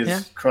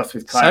 fingers crossed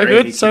with Kyrie.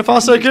 So good, so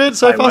far so good,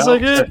 so far so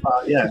good.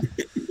 Yeah,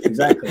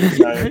 exactly.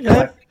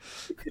 So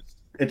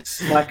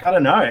it's like, I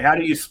don't know, how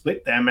do you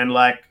split them? And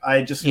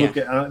I just look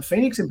at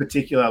Phoenix in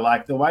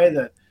particular, the way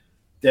that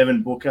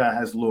Devin Booker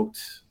has looked.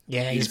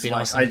 Yeah, he's been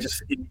awesome.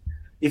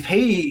 If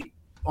he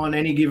on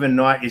any given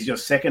night is your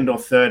second or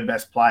third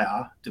best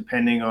player,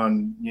 depending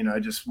on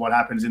just what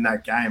happens in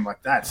that game,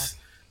 that's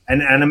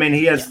and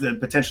he has the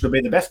potential to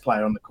be the best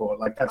player on the court.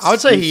 I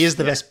would say he is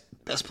the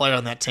best player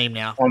on that team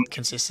now,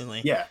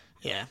 consistently. Yeah.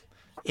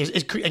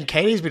 And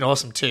Katie's been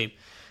awesome too.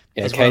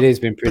 Yeah, Katie's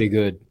been pretty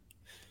good.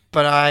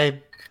 But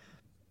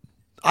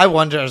I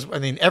wonder.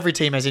 Every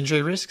team has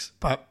injury risks,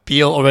 but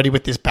Beal already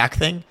with this back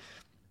thing.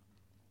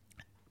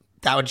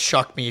 That would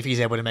shock me if he's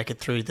able to make it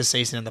through the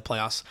season and the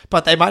playoffs.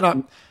 But they might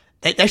not.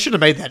 They should have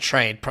made that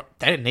trade.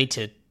 They didn't need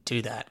to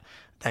do that.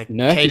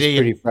 Nurk is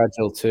pretty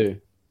fragile too.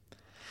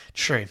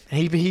 True,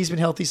 and he's been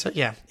healthy. So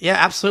yeah,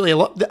 absolutely. A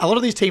lot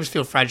of these teams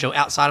feel fragile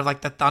outside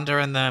of the Thunder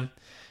and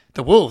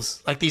the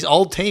Wolves. These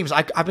old teams,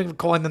 I've been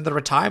calling them the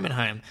retirement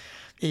home.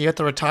 You got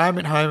the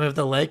retirement home of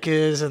the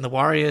Lakers and the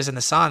Warriors and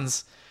the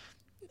Suns,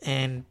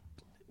 and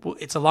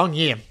it's a long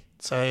year.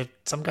 So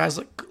some guys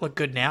look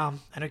good now.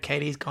 I know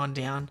KD's gone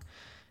down.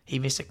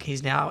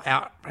 He's now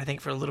out, I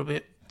think, for a little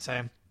bit.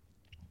 So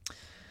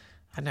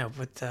I know,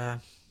 but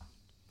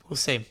we'll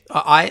see.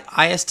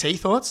 IST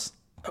thoughts?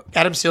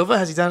 Adam Silver,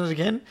 has he done it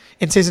again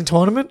in season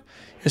tournament?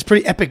 It was a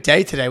pretty epic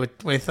day today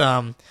with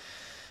I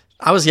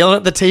was yelling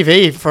at the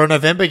TV for a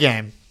November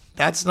game.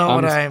 That's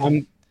not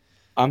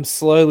I'm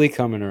slowly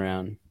coming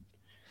around.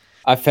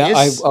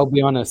 I'll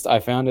be honest, I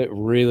found it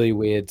really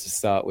weird to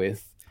start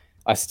with.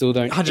 I still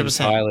don't 100%.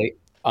 Entirely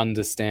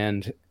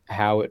understand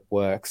how it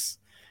works.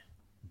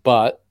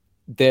 But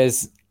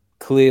there's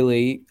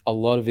clearly a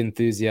lot of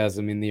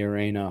enthusiasm in the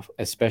arena,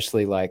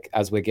 especially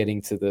as we're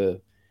getting to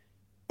the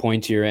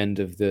pointier end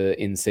of the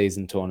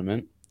in-season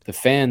tournament. The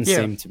fans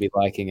seem to be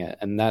liking it,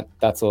 and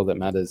that's all that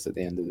matters at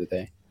the end of the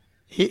day.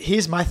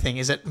 Here's my thing,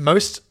 is that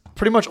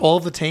pretty much all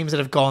of the teams that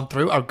have gone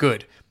through are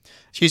good.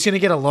 So you're going to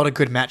get a lot of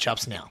good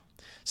matchups now.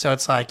 So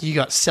it's you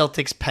got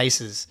Celtics,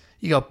 Pacers,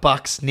 you got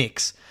Bucks,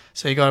 Knicks.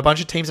 So you got a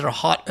bunch of teams that are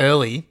hot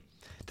early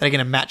that are going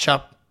to match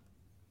up,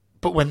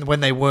 but when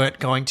they weren't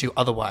going to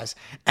otherwise.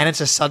 And it's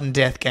a sudden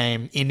death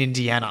game in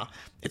Indiana.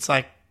 It's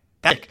that.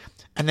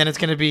 And then it's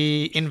going to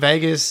be in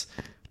Vegas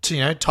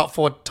to, top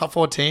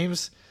four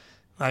teams.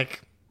 I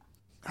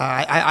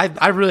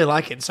really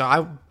like it. So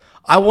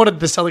I wanted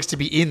the Celtics to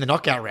be in the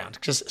knockout round.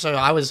 So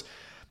I was,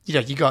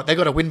 they got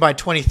to win by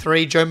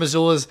 23. Joe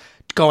Mazzulla's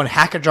going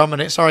hack a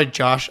Drummond. Sorry,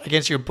 Josh,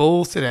 against your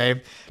Bulls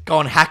today,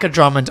 going hack a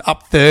Drummond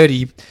up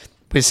 30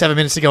 with 7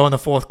 minutes to go in the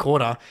fourth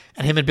quarter.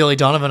 And him and Billy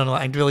Donovan,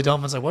 and Billy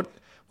Donovan's like, what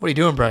are you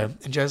doing, bro?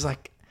 And Joe's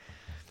like,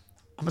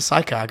 I'm a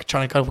psycho. I'm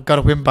trying to got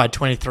to win by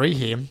 23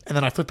 here. And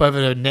then I flip over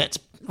to Nets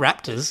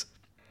Raptors.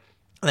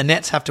 And the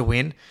Nets have to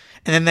win.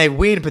 And then they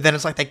win, but then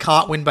it's they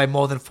can't win by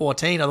more than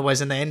 14. Otherwise,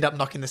 then they end up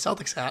knocking the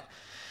Celtics out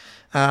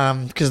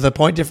because of the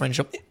point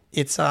differential.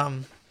 It's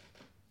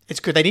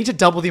good. They need to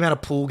double the amount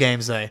of pool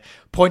games, though.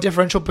 Point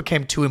differential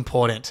became too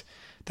important.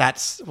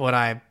 That's what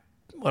I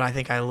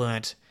think I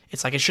learned.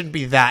 It's it shouldn't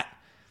be that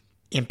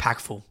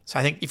impactful. So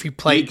I think if you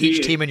play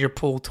each team in your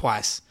pool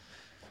twice.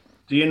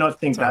 Do you not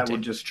think that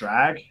would just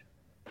drag?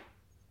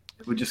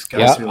 It would just go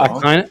too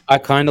long? I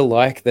kind of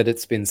like that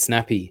it's been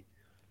snappy.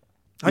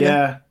 Okay.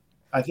 Yeah,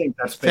 I think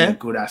that's been a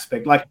good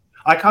aspect.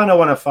 I kind of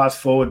want to fast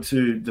forward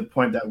to the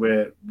point that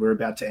we're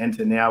about to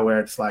enter now, where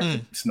it's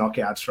it's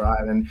knockouts,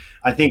 right? And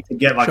I think to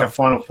get a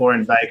Final Four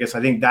in Vegas,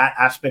 I think that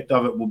aspect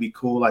of it will be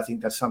cool. I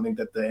think that's something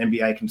that the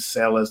NBA can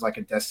sell as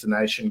a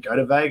destination. Go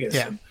to Vegas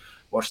and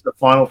watch the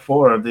Final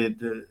Four of the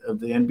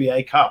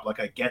NBA Cup.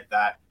 I get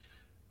that.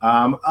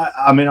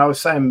 I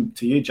was saying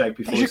to you, Jake,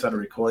 before we started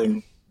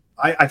recording,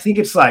 I think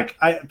it's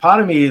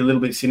part of me a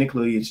little bit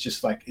cynically, it's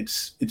just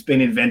it's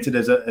been invented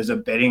as a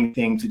betting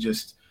thing to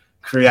just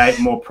create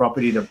more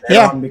property to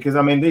bet on, because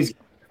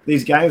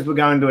these games were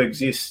going to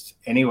exist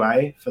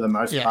anyway for the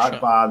most part,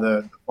 bar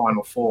the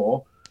Final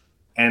Four.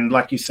 And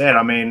like you said,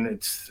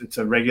 it's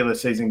a regular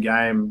season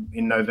game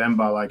in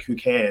November, who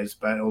cares?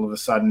 But all of a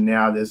sudden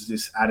now there's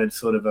this added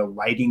sort of a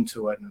weighting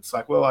to it, and it's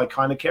well, I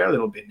kind of care a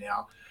little bit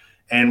now.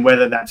 And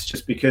whether that's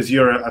just because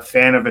you're a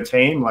fan of a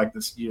team,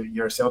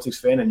 you're a Celtics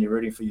fan and you're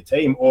rooting for your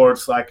team, or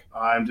it's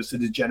I'm just a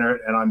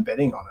degenerate and I'm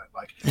betting on it.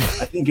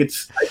 I think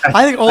it's.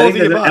 I think all of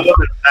the above.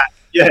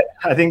 Yeah,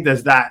 I think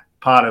there's that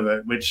part of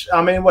it. Which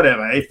I mean,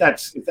 whatever. If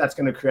that's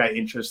going to create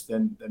interest,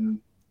 then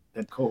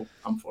cool.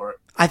 I'm for it.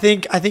 I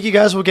think you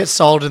guys will get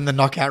sold in the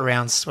knockout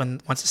rounds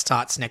once it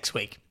starts next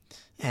week.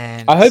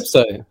 And I hope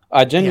so.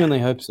 I genuinely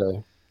hope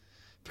so.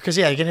 Because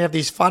you're gonna have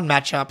these fun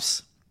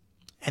matchups,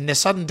 and there's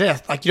sudden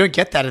death. Like you don't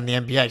get that in the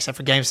NBA except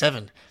for Game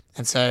 7,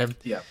 and so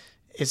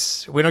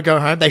it's win or go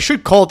home. They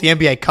should call it the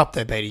NBA Cup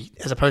though, Batey,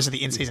 as opposed to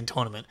the in-season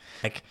tournament.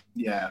 Like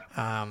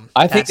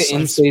I think the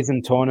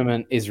in-season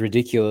tournament is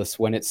ridiculous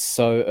when it's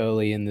so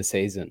early in the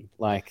season.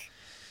 Like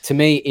to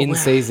me,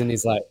 in-season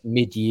is like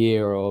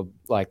mid-year or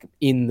like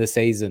in the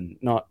season.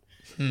 Not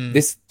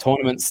this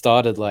tournament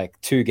started like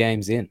 2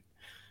 games in.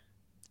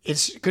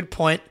 It's a good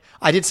point.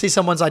 I did see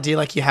someone's idea,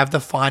 like you have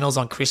the finals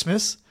on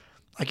Christmas,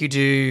 like you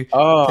do.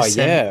 Oh,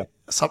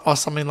 or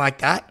something like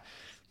that,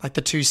 like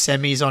the 2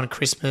 semis on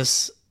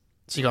Christmas.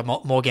 So you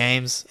got more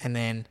games, and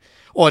then,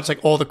 or it's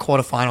like all the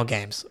quarterfinal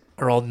games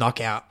are all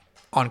knockout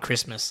on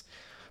Christmas.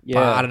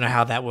 Yeah, but I don't know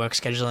how that works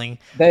scheduling.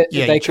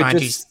 They could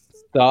just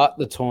start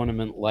the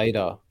tournament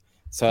later,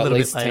 so at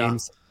least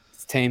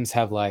teams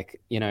have like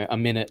a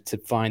minute to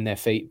find their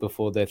feet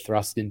before they're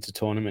thrust into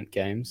tournament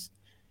games.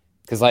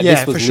 Because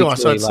this was for sure.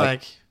 So it's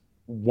like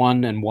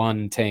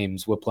 1-1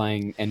 teams were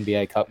playing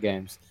NBA Cup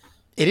games.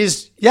 It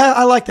is,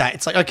 I like that.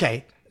 It's like,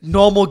 okay,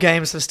 normal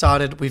games have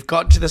started. We've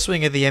got to the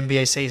swing of the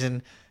NBA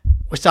season.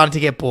 We're starting to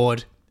get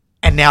bored,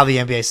 and now the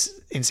NBA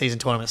in-season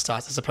tournament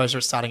starts, as opposed to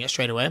it starting it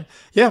straight away.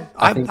 Yeah,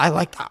 I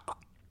like that.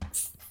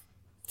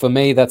 For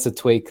me, that's a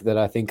tweak that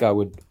I think I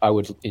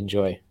would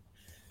enjoy.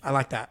 I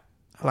like that.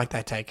 I like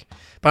that take.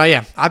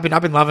 But I've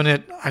been loving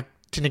it. I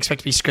didn't expect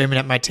to be screaming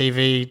at my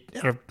TV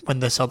when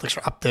the Celtics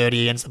were up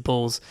 30 against the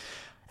Bulls.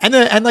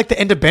 And like the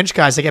end of bench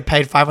guys, they get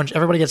paid $500.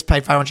 Everybody gets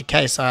paid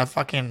 $500K. So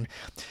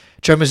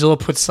Joe Mazzulla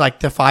puts like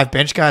the 5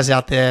 bench guys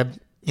out there,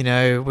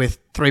 with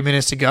 3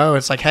 minutes to go.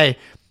 It's like, hey,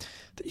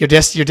 your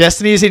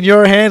destiny is in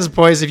your hands,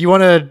 boys. If you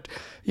want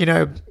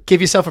to,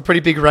 give yourself a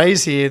pretty big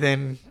raise here,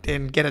 then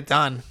get it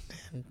done.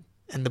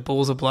 And the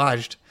Bulls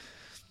obliged.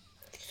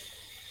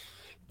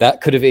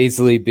 That could have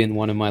easily been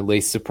one of my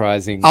least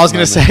surprising. I was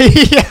going to say,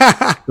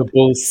 the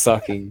Bulls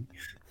sucking.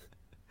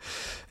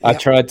 I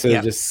tried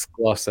to just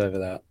gloss over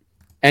that.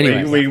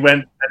 Anyway, we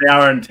went an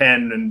hour and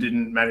 10 and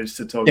didn't manage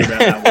to talk about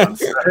that one.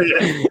 So,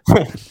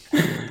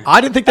 I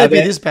didn't think they'd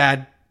be this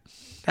bad.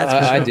 That's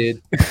for sure. I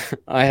did.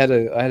 I had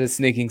a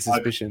sneaking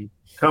suspicion.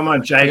 Come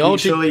on, Jake.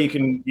 Surely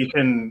you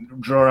can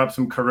draw up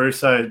some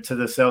Caruso to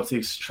the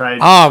Celtics trade.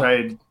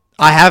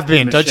 I have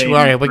been. Don't you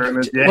worry. What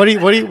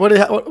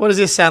does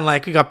this sound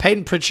like? We got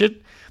Peyton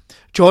Pritchard,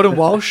 Jordan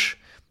Walsh,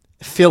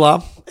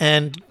 Filler,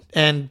 and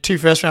 2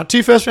 first round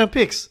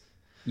picks.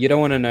 You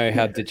don't want to know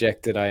how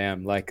dejected I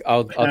am. Like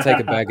I'll take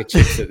a bag of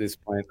chips at this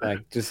point.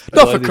 Like just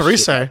not for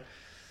Caruso.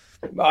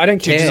 I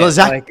don't care.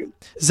 Zach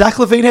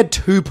LaVine had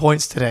 2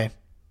 points today.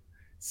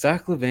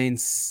 Zach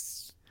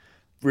LaVine's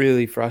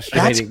really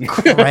frustrating.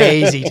 That's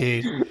crazy,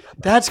 dude.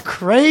 That's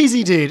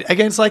crazy, dude.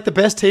 Against like the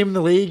best team in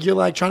the league, you're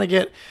like trying to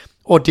get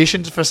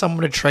auditions for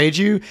someone to trade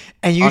you,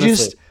 and you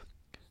just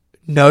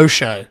no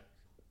show.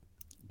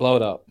 Blow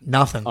it up.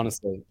 Nothing.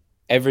 Honestly,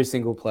 every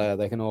single player,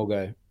 they can all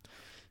go.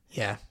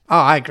 Yeah. Oh,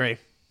 I agree.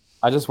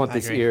 I just want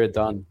this era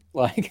done.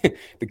 Like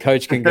the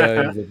coach can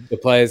go, the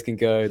players can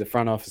go, the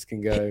front office can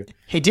go.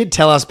 He did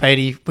tell us,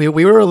 Batey,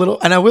 we were a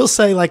little, and I will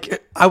say,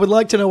 like, I would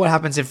like to know what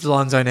happens if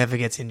Lonzo never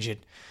gets injured.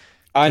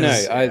 I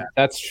know,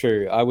 that's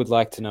true. I would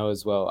like to know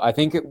as well. I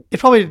think it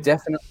probably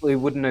definitely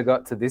wouldn't have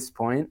got to this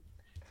point.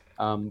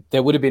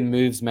 There would have been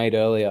moves made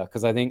earlier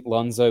because I think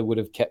Lonzo would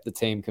have kept the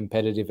team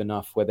competitive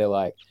enough where they're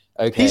like,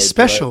 okay, he's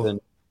special.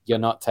 You're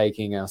not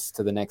taking us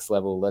to the next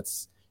level.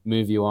 Let's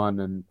move you on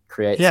and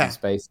create some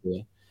space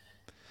here.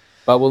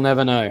 But we'll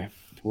never know.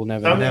 We'll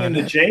never know. Something in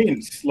the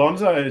genes.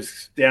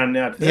 Lonzo's down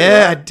now too.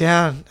 Yeah, right?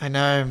 Down. I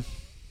know.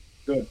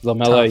 Good.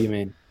 LaMelo, you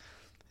mean?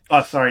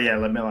 Oh, sorry. Yeah,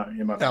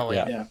 LaMelo. Oh,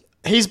 yeah.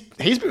 He's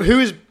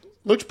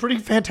looked pretty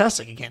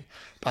fantastic again,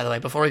 by the way,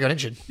 before he got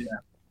injured. Yeah.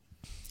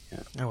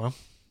 Oh, well.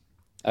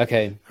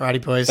 Okay.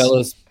 Alrighty, boys.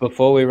 Fellas,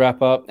 before we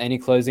wrap up, any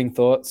closing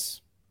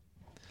thoughts?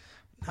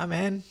 Nah,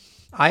 man.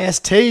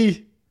 IST.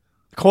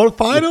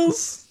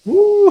 Quarterfinals.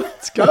 Woo.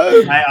 Let's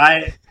go.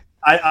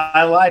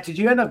 I like. Did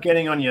you end up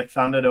getting on your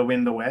Thunder to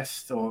win the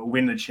West or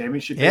win the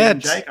championship? Yeah,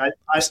 Jake. I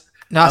like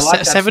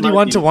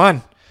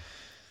 71-1.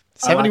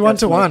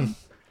 71-1.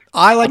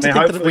 I like to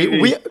think that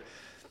we.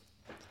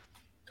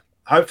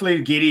 Hopefully,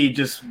 Giddy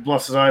just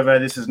glosses over.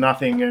 This is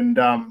nothing, and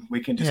we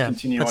can just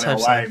continue on our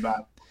way.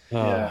 But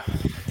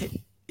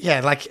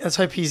let's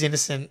hope he's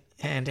innocent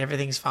and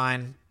everything's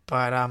fine.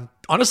 But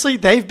honestly,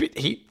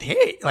 he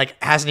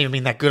hasn't even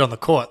been that good on the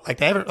court. Like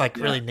they haven't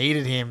really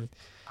needed him.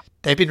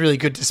 They've been really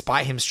good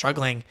despite him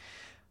struggling.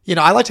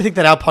 I like to think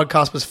that our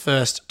podcast was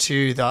first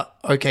to the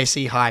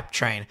OKC hype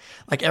train.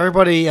 Like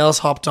everybody else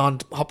hopped on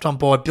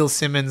board. Bill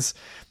Simmons,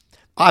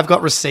 I've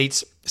got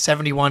receipts.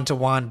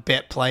 71-1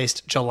 bet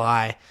placed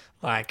July.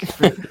 Like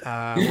we're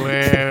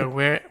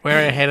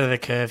ahead of the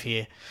curve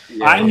here.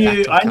 Yeah.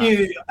 I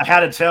knew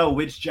how to tell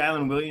which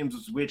Jalen Williams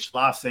was which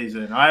last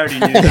season. I already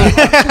knew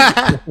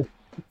that.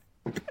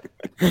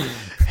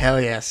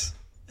 Hell yes.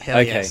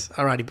 Hell yes.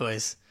 Alrighty,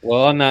 boys.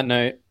 Well, on that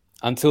note,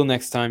 until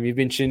next time, you've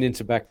been tuned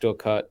into Backdoor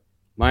Cut.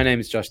 My name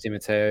is Josh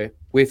DiMatteo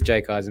with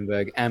Jake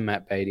Eisenberg and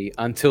Matt Batey.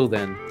 Until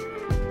then,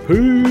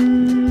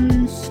 peace.